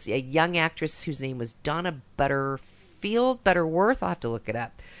with a young actress whose name was Donna Butterworth. I'll have to look it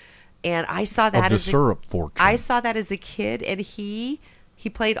up. And I saw that I saw that as a kid, and he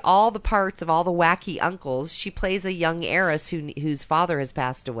played all the parts of all the wacky uncles. She plays a young heiress whose father has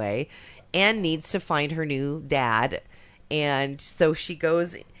passed away and needs to find her new dad. And so she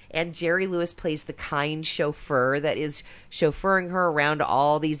goes, And Jerry Lewis plays the kind chauffeur that is chauffeuring her around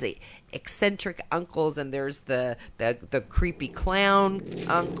all these eccentric uncles, and there's the creepy clown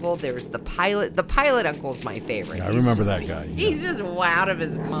uncle. There's the pilot. The pilot uncle's my favorite. I remember that guy. He's just out of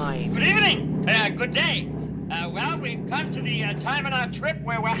his mind. Good evening. Good day. Well, we've come to the time in our trip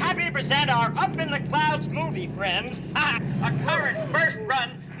where we're happy to present our Up in the Clouds movie, friends. A current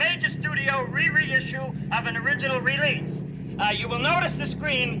first-run major studio reissue of an original release. You will notice the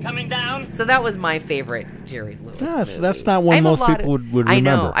screen coming down. So that was my favorite Jerry Lewis movie. That's not one most people would remember. I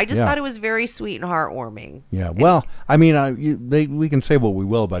know. I just thought it was very sweet and heartwarming. Yeah. Well, I mean, we can say what we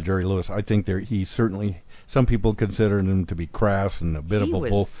will about Jerry Lewis. I think he certainly. Some people consider him to be crass and a bit of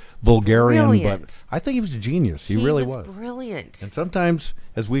a vulgarian, brilliant. But I think he was a genius. He really was brilliant. And sometimes,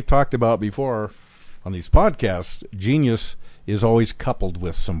 as we've talked about before on these podcasts, genius is always coupled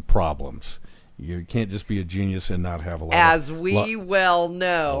with some problems. You can't just be a genius and not have a lot. As we well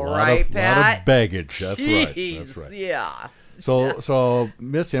know, right, Pat? A lot of baggage. That's right. That's right. Yeah. So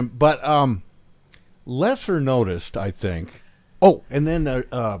missed him, but lesser noticed, I think. Oh, and then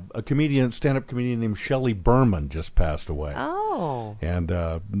a stand-up comedian named Shelley Berman just passed away. Oh. And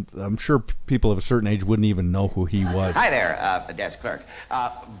I'm sure people of a certain age wouldn't even know who he was. Hi there, desk clerk.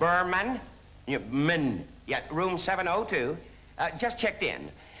 Berman, room 702. Just checked in.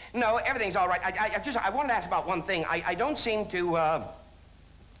 No, everything's all right. I wanted to ask about one thing. I don't seem to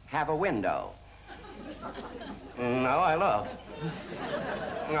have a window. No, I looked.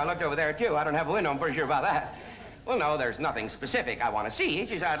 I looked over there, too. I don't have a window. I'm pretty sure about that. Well, no, there's nothing specific I want to see. It's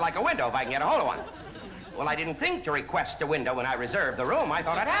just I'd like a window if I can get a hold of one. Well, I didn't think to request a window when I reserved the room. I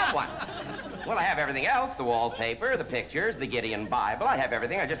thought I'd have one. Well, I have everything else, the wallpaper, the pictures, the Gideon Bible. I have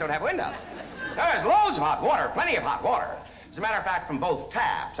everything. I just don't have a window. Now, there's loads of hot water, plenty of hot water. As a matter of fact, from both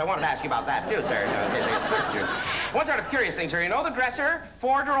taps. I wanted to ask you about that, too, sir. One sort of curious thing, sir. You know the dresser?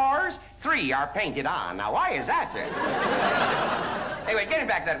 4 drawers, 3 are painted on. Now, why is that, sir? Anyway, getting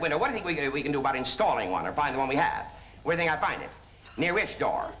back to that window, what do you think we can do about installing one or find the one we have? Where do you think I find it? Near which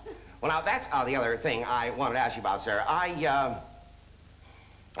door? Well, now, that's the other thing I wanted to ask you about, sir.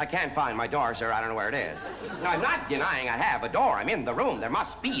 I can't find my door, sir. I don't know where it is. No, I'm not denying I have a door. I'm in the room. There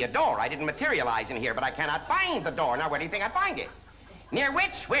must be a door. I didn't materialize in here, but I cannot find the door. Now, where do you think I'd find it? Near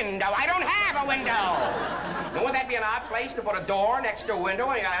which window? I don't have a window. Now, wouldn't that be an odd place to put a door next to a window?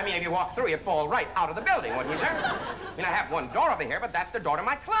 I mean, if you walk through, you'd fall right out of the building, wouldn't you, sir? I mean, I have one door over here, but that's the door to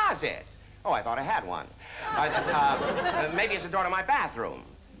my closet. Oh, I thought I had one. Maybe it's the door to my bathroom.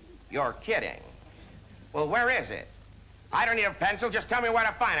 You're kidding. Well, where is it? I don't need a pencil. Just tell me where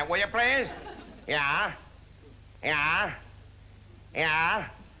to find it, will you, please? Yeah? Well,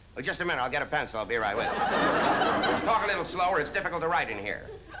 just a minute. I'll get a pencil. I'll be right with you. Talk a little slower. It's difficult to write in here.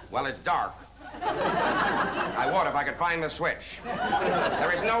 Well, it's dark. I would if I could find the switch.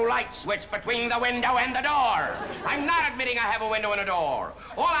 There is no light switch between the window and the door. I'm not admitting I have a window and a door.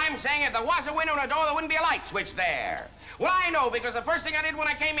 All I'm saying, if there was a window and a door, there wouldn't be a light switch there. Well, I know, because the first thing I did when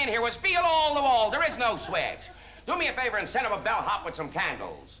I came in here was feel all the walls. There is no switch. Do me a favor and send up a bellhop with some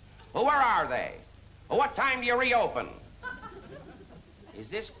candles. Well, where are they? Well, what time do you reopen? Is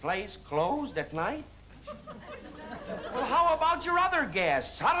this place closed at night? Well, how about your other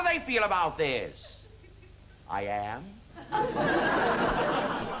guests? How do they feel about this? I am.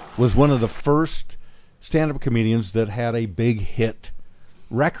 Was one of the first stand-up comedians that had a big hit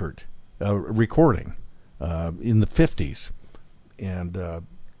recording in the 50s, and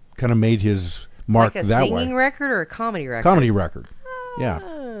kind of made his mark that way. Like a singing record or a comedy record? Comedy record, yeah.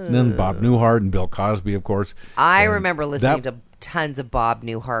 And then Bob Newhart and Bill Cosby, of course. I remember listening to tons of Bob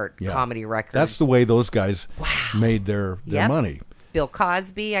Newhart comedy records. That's the way those guys made their money. Bill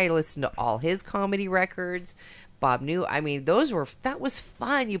Cosby, I listened to all his comedy records. Bob I mean, that was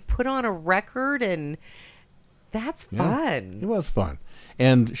fun. You put on a record and that's fun. It was fun.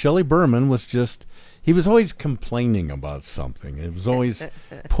 And Shelley Berman was he was always complaining about something. It was always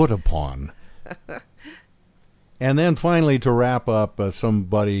put upon. And then finally, to wrap up,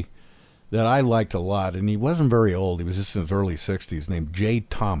 somebody that I liked a lot, and he wasn't very old, he was just in his early 60s, named Jay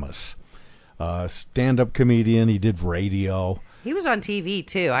Thomas. Stand-up comedian, he did radio. He was on TV,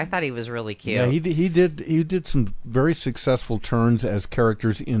 too. I thought he was really cute. Yeah, he did some very successful turns as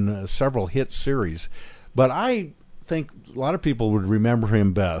characters in several hit series. But I think a lot of people would remember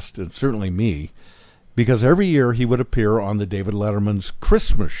him best, and certainly me, because every year he would appear on the David Letterman's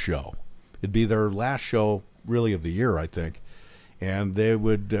Christmas show. It'd be their last show, really, of the year, I think. And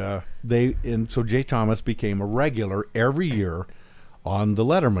so Jay Thomas became a regular every year on the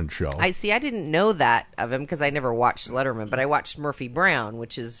Letterman show. I didn't know that of him because I never watched Letterman, but I watched Murphy Brown,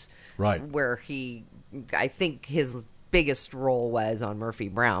 which is where I think his biggest role was on Murphy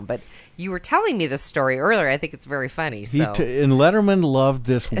Brown. But you were telling me this story earlier. I think it's very funny. So. And Letterman loved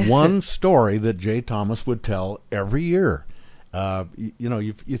this one story that Jay Thomas would tell every year.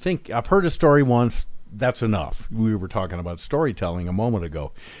 You think, I've heard a story once, that's enough. We were talking about storytelling a moment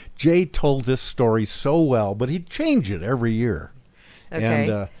ago. Jay told this story so well, but he'd change it every year.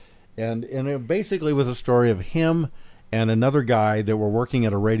 Okay. And it basically was a story of him and another guy that were working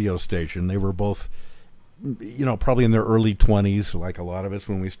at a radio station. They were both, probably in their early 20s, like a lot of us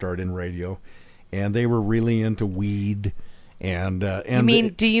when we started in radio. And they were really into weed.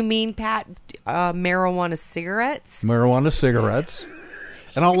 Do you mean, Pat, marijuana cigarettes? Marijuana cigarettes.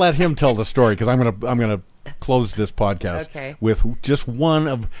 And I'll let him tell the story because I'm gonna close this podcast with just one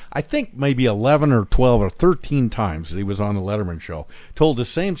of, I think maybe 11 or 12 or 13 times that he was on the Letterman show. Told the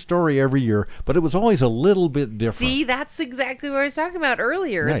same story every year, but it was always a little bit different. See, that's exactly what I was talking about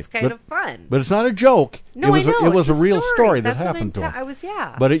earlier. Right. It's kind of fun. But it's not a joke. No, it was a real story that that's happened to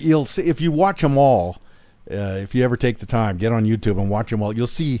him. But you'll see, if you watch them all, if you ever take the time, get on YouTube and watch them all, you'll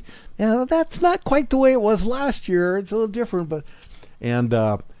see, that's not quite the way it was last year. It's a little different, but...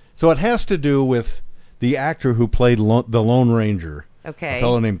 so it has to do with the actor who played the Lone Ranger, a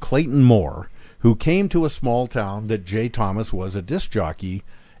fellow named Clayton Moore, who came to a small town that Jay Thomas was a disc jockey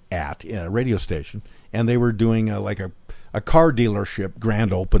at a radio station, and they were doing a car dealership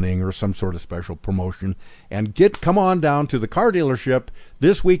grand opening or some sort of special promotion, and come on down to the car dealership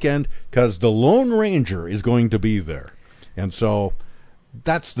this weekend because the Lone Ranger is going to be there. And so...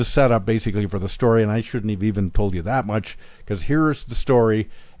 that's the setup basically for the story, and I shouldn't have even told you that much because here's the story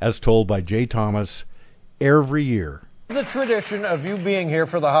as told by Jay Thomas every year. The tradition of you being here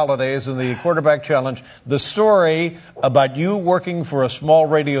for the holidays and the quarterback challenge, the story about you working for a small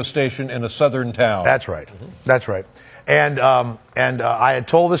radio station in a southern town. That's right. That's right. And I had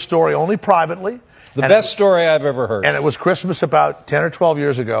told this story only privately. It's the best story I've ever heard. And it was Christmas about 10 or 12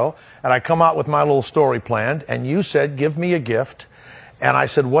 years ago, and I come out with my little story planned, and you said, give me a gift. And I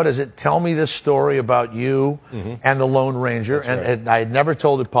said, what is it? Tell me this story about you and the Lone Ranger. And I had never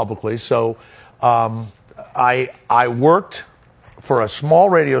told it publicly. So I worked for a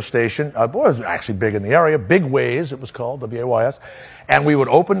small radio station. It was actually big in the area. Big Ways, it was called, WAYS. And we would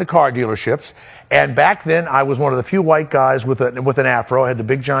open the car dealerships. And back then, I was one of the few white guys with an afro. I had the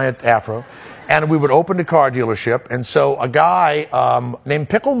big, giant afro. And we would open the car dealership. And so a guy named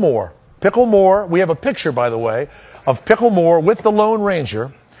Pickle Moore. Pickle Moore, we have a picture, by the way, of Pickle Moore with the Lone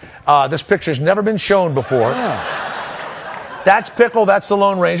Ranger. This picture's never been shown before. That's Pickle, that's the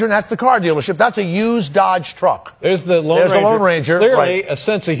Lone Ranger, and that's the car dealership. That's a used Dodge truck. There's the Lone Ranger. Clearly a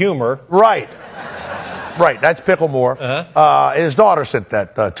sense of humor. Right. Right, that's Pickle Moore. His daughter sent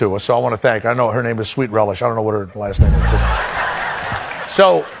that to us, so I want to thank her. I know her name is Sweet Relish. I don't know what her last name is.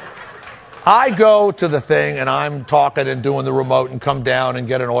 So... I go to the thing, and I'm talking and doing the remote and come down and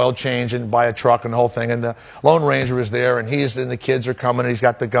get an oil change and buy a truck and the whole thing. And the Lone Ranger is there, and the kids are coming, and he's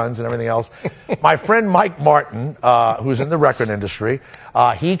got the guns and everything else. My friend Mike Martin, who's in the record industry,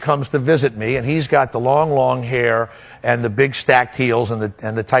 he comes to visit me, and he's got the long, long hair and the big stacked heels and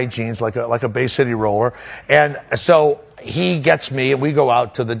the tight jeans like a Bay City roller. And so he gets me, and we go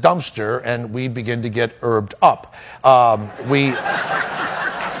out to the dumpster, and we begin to get herbed up.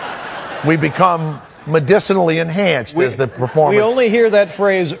 We become medicinally enhanced as the performance. We only hear that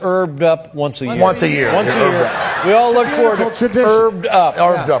phrase "herbed up" once a year. Once a year. Once a year. We all look forward to "herbed up."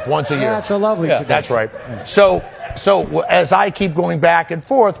 Herbed up once a year. Yeah, it's a lovely tradition. That's right. So as I keep going back and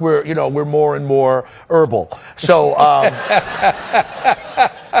forth, we're more and more herbal. So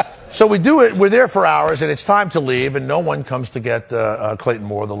so we do it. We're there for hours, and it's time to leave, and no one comes to get Clayton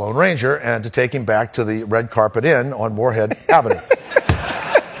Moore, the Lone Ranger, and to take him back to the Red Carpet Inn on Moorhead Avenue.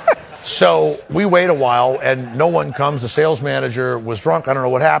 So we wait a while, and no one comes. The sales manager was drunk. I don't know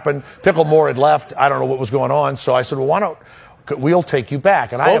what happened. Pickle Moore had left. I don't know what was going on. So I said, well, we'll take you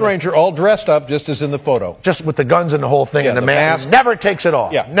back. And Lone Ranger all dressed up, just as in the photo. Just with the guns and the whole thing, and the mask. Never takes it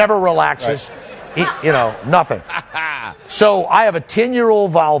off. Yeah. Never relaxes. Right. Nothing. So I have a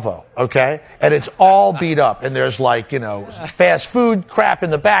 10-year-old Volvo, okay? And it's all beat up. And there's fast food crap in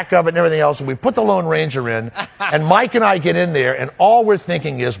the back of it and everything else. And we put the Lone Ranger in. And Mike and I get in there. And all we're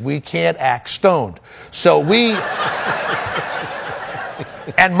thinking is we can't act stoned. So we...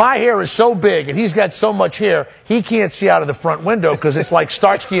 And my hair is so big, and he's got so much hair, he can't see out of the front window because it's like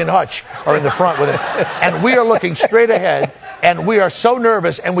Starsky and Hutch are in the front with it. And we are looking straight ahead. And we are so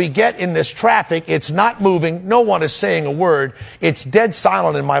nervous, and we get in this traffic. It's not moving. No one is saying a word. It's dead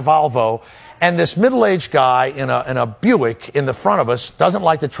silent in my Volvo. And this middle-aged guy in a Buick in the front of us doesn't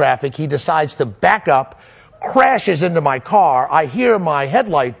like the traffic. He decides to back up, crashes into my car. I hear my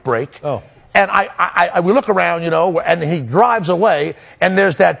headlight break. And we look around, and he drives away, and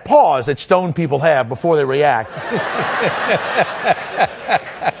there's that pause that stoned people have before they react.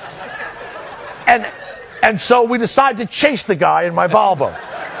 And so we decide to chase the guy in my Volvo.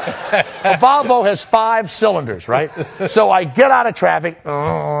 The Volvo has 5 cylinders, right? So I get out of traffic,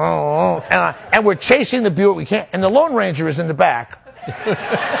 and we're chasing the Buick. We can't, and the Lone Ranger is in the back,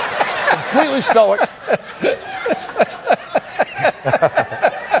 completely stoic.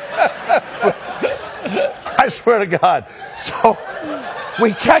 I swear to God. So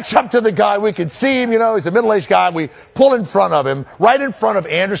we catch up to the guy. We can see him, he's a middle-aged guy. We pull in front of him, right in front of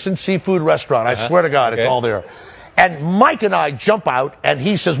Anderson Seafood Restaurant. I swear to God, It's all there. And Mike and I jump out, and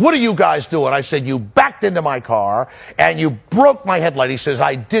he says, "What are you guys doing?" I said, "You backed into my car, and you broke my headlight." He says,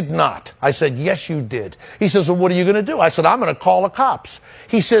 "I did not." I said, "Yes, you did." He says, "Well, what are you going to do?" I said, "I'm going to call the cops."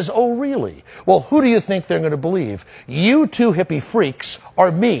 He says, "Oh, really? Well, who do you think they're going to believe? You 2 hippie freaks or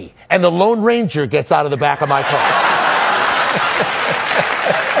me?" And the Lone Ranger gets out of the back of my car.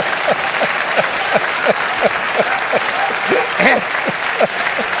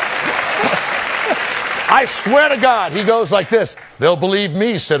 I swear to God, he goes like this, "They'll believe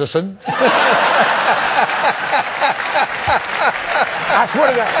me, citizen." I swear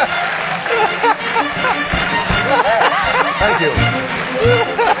to God. Thank you.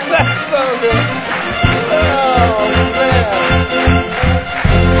 That's so good. Oh, man.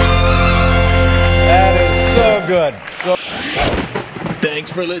 That is so good.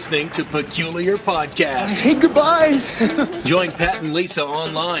 Thanks for listening to Peculiar Podcast. Hey, goodbyes. Join Pat and Lisa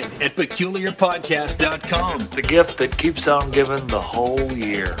online at peculiarpodcast.com. The gift that keeps on giving the whole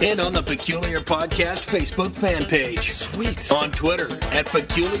year. And on the Peculiar Podcast Facebook fan page. Sweet. On Twitter at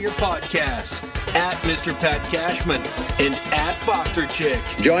Peculiar Podcast, at Mr. Pat Cashman, and at Foster Chick.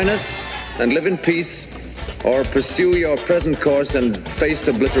 Join us and live in peace, or pursue your present course and face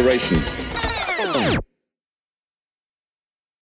obliteration.